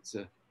safe. It's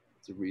a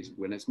reason.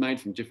 When it's made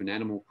from different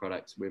animal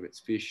products, whether it's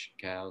fish,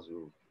 cows,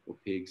 or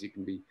pigs, it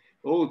can be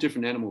all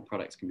different animal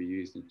products can be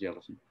used in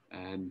gelatin.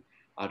 And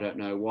I don't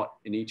know what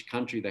in each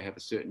country they have a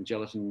certain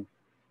gelatin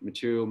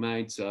material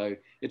made, so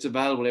it's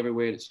available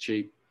everywhere. It's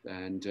cheap,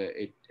 and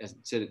as I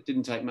said, it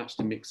didn't take much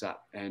to mix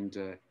up, and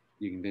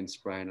you can then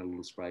spray in a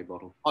little spray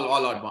bottle.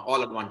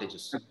 All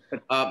advantages.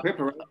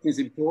 Preparation is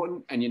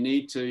important, and you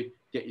need to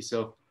get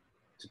yourself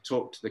to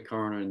talk to the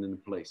coroner and then the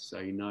police, so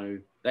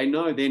they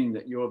know then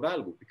that you're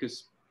available,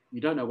 because you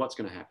don't know what's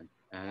going to happen.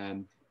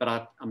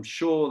 But I'm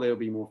sure there'll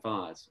be more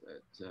fires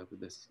with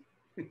this.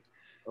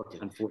 Okay.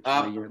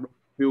 Unfortunately,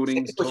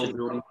 buildings, tall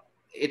buildings.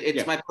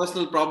 It's my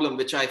personal problem,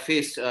 which I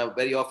face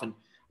very often.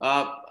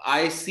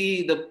 I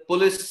see the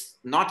police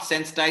not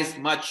sensitized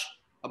much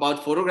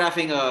about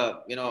photographing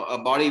a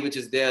body which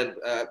is there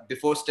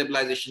before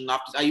stabilization.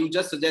 After you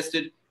just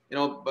suggested, a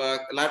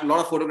lot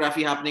of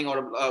photography happening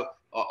or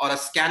a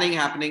scanning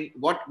happening.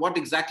 What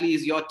exactly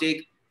is your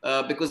take?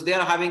 Because they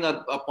are having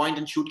a point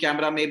and shoot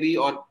camera maybe,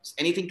 or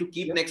anything to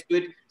keep next to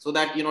it, so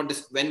that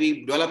when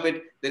we develop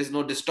it, there is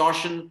no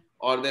distortion,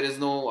 or there is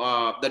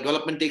no the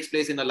development takes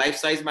place in a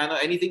life-size manner.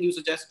 Anything you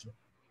suggest?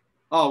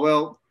 Oh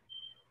well,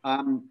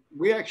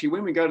 we actually,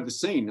 when we go to the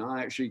scene,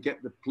 I actually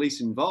get the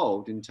police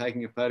involved in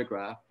taking a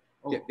photograph.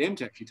 Get them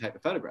to actually take the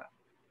photograph,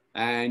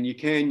 and you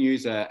can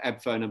use a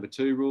ABFO number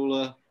 2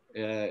 ruler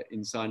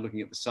inside,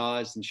 looking at the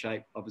size and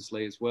shape,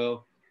 obviously as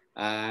well.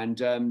 And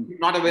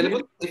not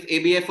available. If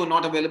ABFO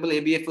not available,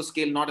 ABFO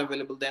scale not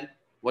available, then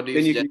what do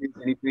you suggest? Then you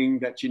can use anything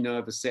that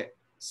of a set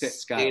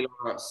scale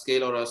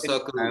or a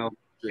circle.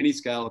 Any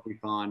scale will be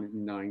fine,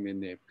 knowing then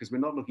there, because we're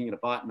not looking at a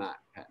bite mark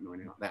pattern or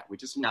anything like that. We're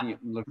just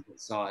looking at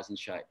size and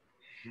shape.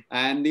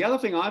 And the other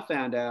thing I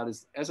found out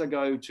is, as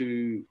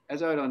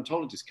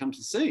odontologists come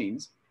to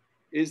scenes,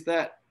 is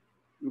that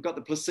we've got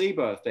the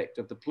placebo effect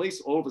of the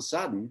police all of a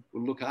sudden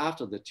will look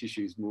after the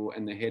tissues more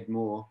and the head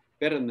more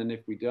better than if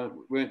we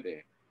weren't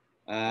there.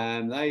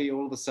 And they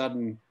all of a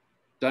sudden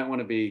don't want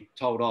to be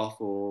told off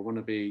or want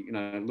to be,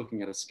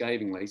 looking at us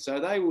scathingly. So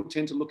they will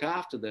tend to look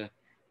after the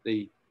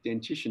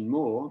dentition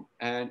more,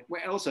 and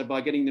also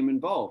by getting them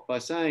involved, by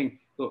saying,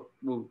 look,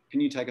 well,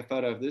 can you take a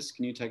photo of this?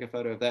 Can you take a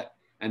photo of that?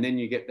 And then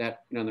you get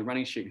that, on the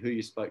running sheet, who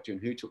you spoke to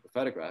and who took the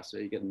photograph. So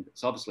you get them,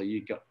 so obviously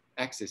you got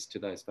access to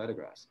those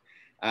photographs.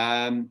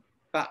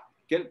 But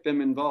get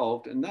them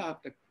involved, and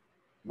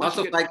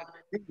also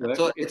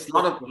so it's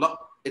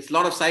a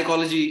lot of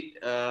psychology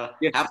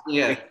happening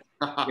here.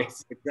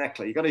 Yes,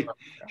 exactly. You got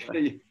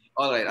to.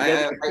 All right,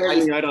 I'm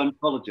an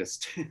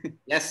odontologist.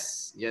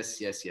 Yes.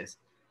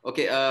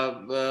 Okay,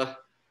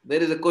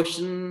 there is a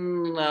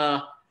question.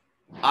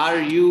 Are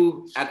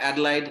you at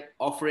Adelaide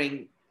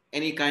offering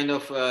any kind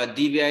of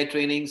DVI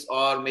trainings,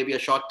 or maybe a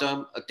short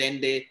term, a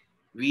 10-day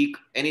week,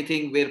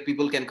 anything where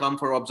people can come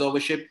for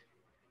observership,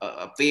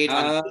 paid,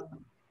 unpaid,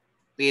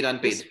 paid,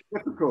 unpaid? It's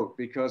difficult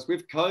because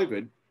with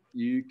COVID,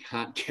 you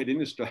can't get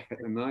in Australia at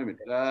the moment.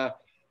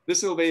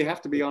 This will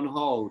have to be on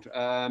hold.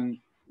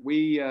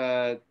 We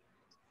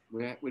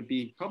would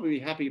be probably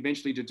happy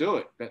eventually to do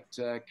it, but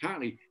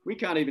currently we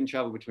can't even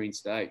travel between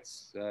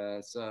states.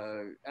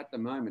 So at the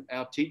moment,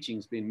 our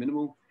teaching's been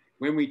minimal.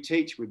 When we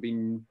teach,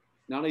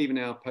 not even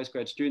our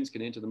postgrad students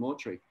can enter the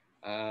mortuary.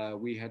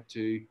 We had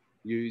to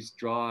use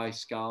dry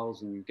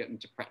skulls and get them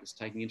to practice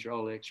taking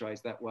intraoral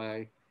X-rays that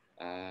way.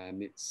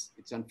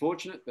 It's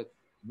unfortunate, but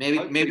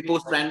maybe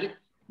post-pandemic,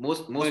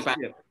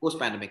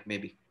 post-pandemic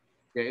maybe.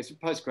 Yeah, it's a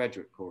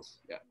postgraduate course.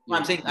 Yeah,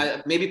 I'm saying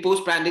maybe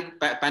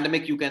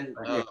post-pandemic you can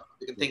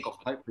think of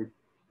it. Hopefully,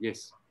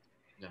 yes.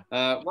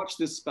 Yeah. Watch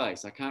this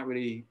space. I can't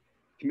really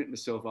commit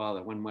myself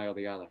either one way or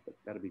the other, but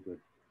that'll be good.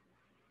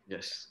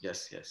 Yes.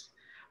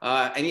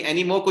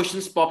 Any more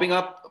questions popping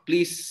up?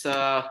 Please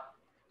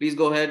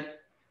go ahead.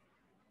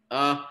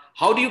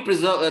 How do you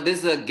preserve?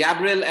 This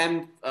Gabriel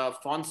M.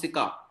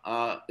 Fonseca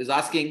is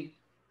asking.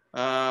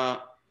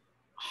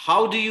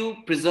 How do you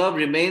preserve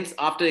remains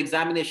after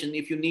examination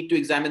if you need to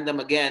examine them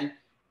again?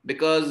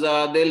 Because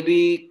there'll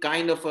be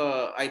kind of,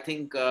 I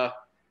think, there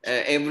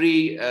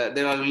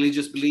are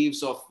religious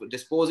beliefs of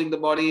disposing the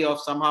body of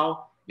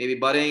somehow, maybe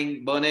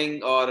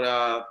burning, or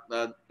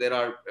there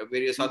are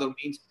various other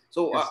means.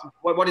 So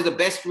what is the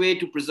best way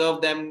to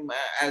preserve them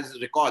as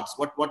records?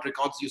 What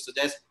records you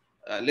suggest?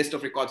 List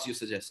of records you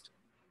suggest?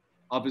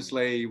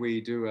 Obviously,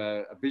 we do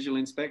a visual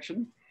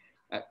inspection.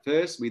 At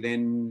first, we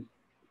then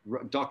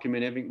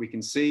document everything we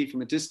can see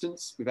from a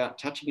distance without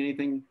touching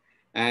anything,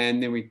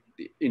 and then we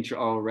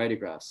intraoral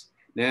radiographs.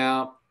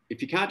 Now,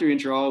 if you can't do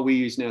intraoral, we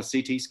use now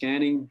CT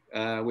scanning.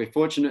 We're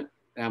fortunate,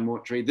 our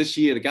mortuary this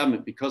year, the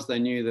government, because they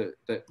knew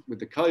that with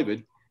the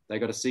COVID, they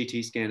got a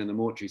CT scan in the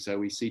mortuary, so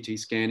we CT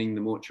scanning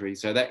the mortuary,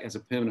 so that has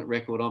a permanent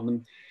record of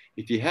them.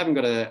 If you haven't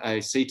got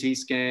a CT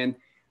scan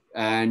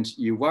and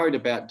you're worried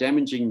about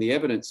damaging the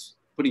evidence,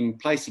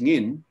 placing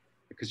in,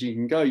 because you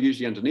can go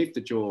usually underneath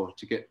the jaw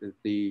to get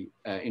the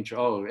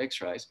intraoral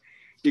X-rays,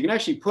 you can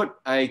actually put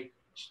a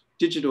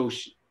digital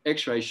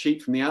X-ray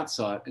sheet from the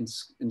outside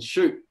and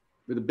shoot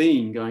with a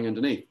beam going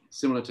underneath,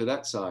 similar to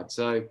that side.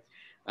 So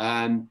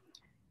I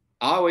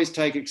always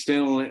take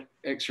external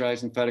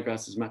X-rays and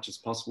photographs as much as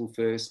possible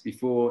first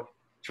before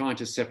trying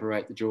to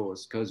separate the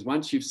jaws, because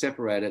once you've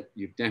separated,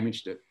 you've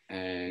damaged it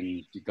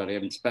and you've got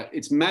evidence. But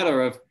it's a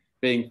matter of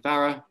being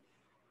thorough.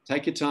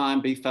 Take your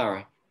time, be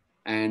thorough.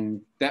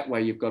 And that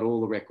way you've got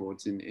all the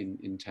records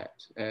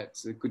intact.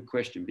 It's a good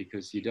question,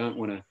 because you don't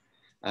want to,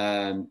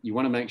 you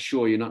want to make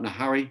sure you're not in a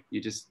hurry.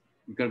 You've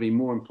got to be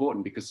more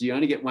important, because you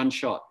only get one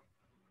shot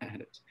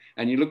at it.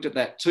 And you looked at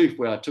that tooth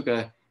where I took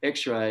a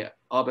X-ray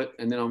of it,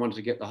 and then I wanted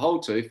to get the whole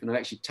tooth, and I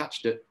actually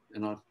touched it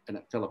and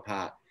it fell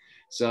apart.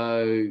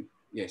 So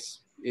yes,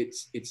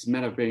 it's a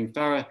matter of being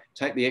thorough.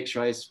 Take the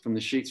X-rays from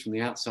the sheets from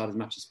the outside as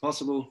much as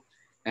possible,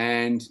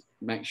 and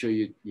make sure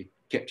you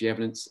kept your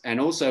evidence. And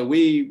also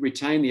we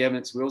retain the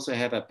evidence. We also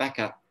have a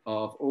backup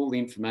of all the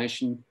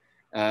information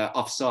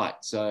off-site.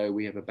 So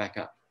we have a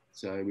backup,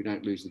 so we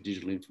don't lose the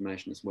digital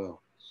information as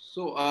well.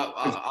 So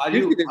are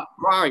you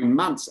inquiry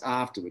months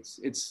afterwards?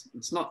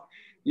 It's not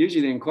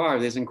usually the inquiry.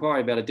 There's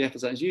inquiry about a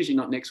deficit. It's usually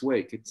not next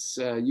week. It's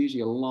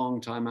usually a long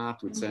time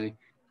afterwards. So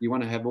you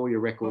want to have all your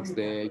records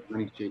there, your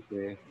running sheet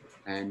there,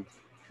 and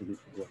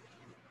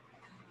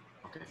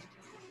okay.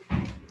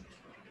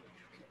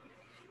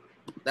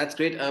 That's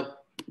great.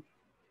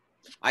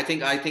 I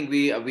think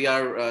we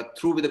are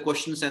through with the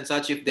questions and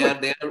such. If they are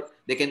there,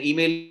 they can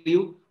email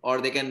you,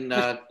 or they can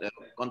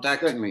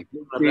contact Abrami.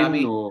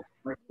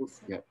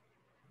 Yeah.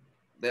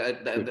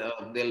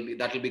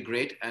 That'll be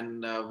great.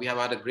 And we have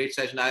had a great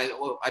session.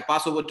 I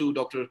pass over to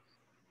Dr.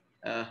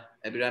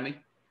 Abirami.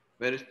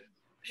 Where is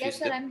she? Yes,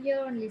 sir. I'm here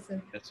only,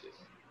 sir. Yes.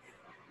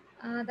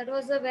 That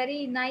was a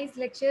very nice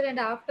lecture, and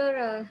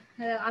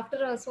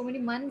after so many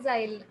months,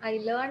 I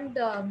learned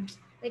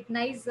like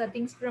nice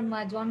things from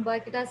John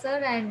Barkita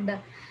sir, and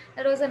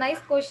that was a nice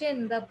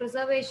question. The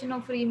preservation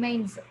of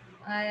remains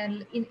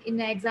in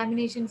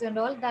examinations and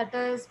all, that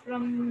is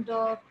from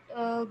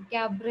Dr.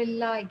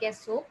 Gabriella, I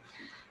guess so.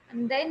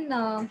 And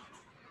then,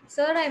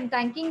 sir, I'm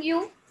thanking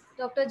you,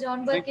 Dr.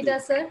 John Barkita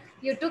sir.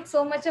 You took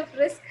so much of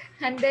risk,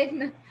 and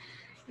then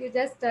you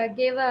just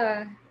gave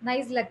a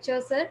nice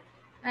lecture, sir.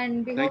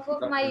 And behalf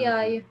of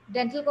my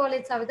dental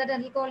college, Saveetha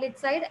Dental College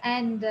side,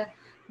 and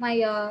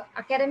my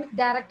academic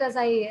directors,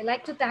 I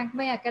like to thank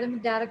my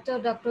academic director,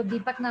 Dr.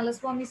 Deepak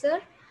Nalaswamy sir.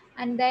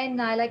 And then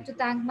I like to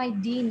thank my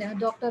dean,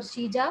 Dr.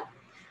 Shija.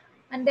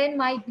 And then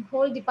my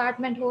whole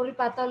department, whole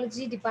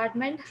pathology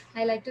department,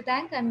 I like to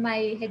thank. And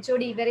my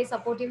HOD, very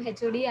supportive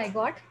HOD I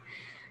got,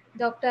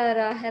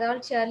 Dr.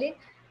 Harold Shirley.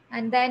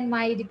 And then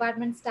my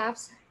department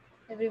staffs,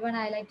 everyone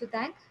I like to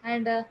thank.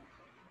 And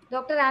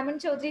Dr. Aman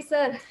Chaudhary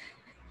sir,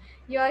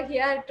 you are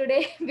here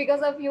today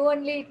because of you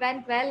only it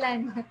went well,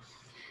 and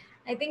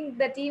I think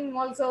the team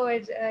also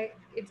it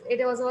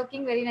was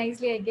working very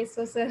nicely, I guess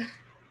so, sir.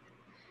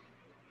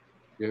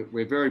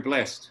 we're very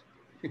blessed.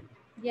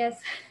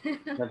 Yes.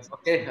 That's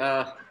okay.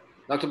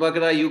 Dr.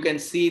 Barkara, you can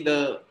see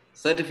the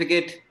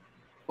certificate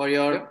for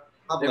your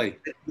Lovely.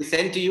 we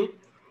sent to you.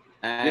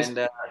 And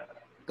Yes.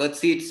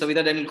 courtesy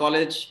Saveetha Dental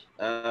College,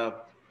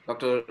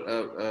 Dr.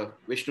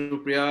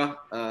 Vishnu Priya,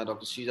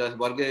 Dr. Shrija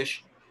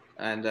Vargesh,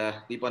 and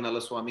Deepa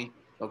Nalaswamy,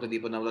 Dr.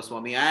 Deepa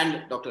Nalaswamy,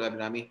 and Dr.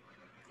 Abhinami.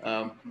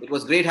 It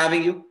was great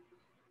having you.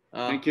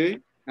 Thank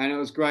you. And it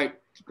was great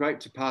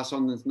to pass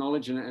on this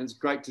knowledge, and it's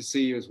great to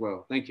see you as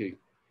well. Thank you.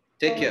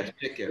 Take care.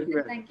 Take care.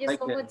 Thank you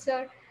so much,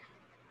 sir.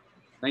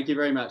 Thank you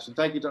very much. And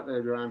thank you, Dr.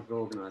 Abraham, for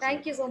organising.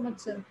 Thank you so much,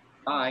 sir.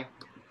 Bye.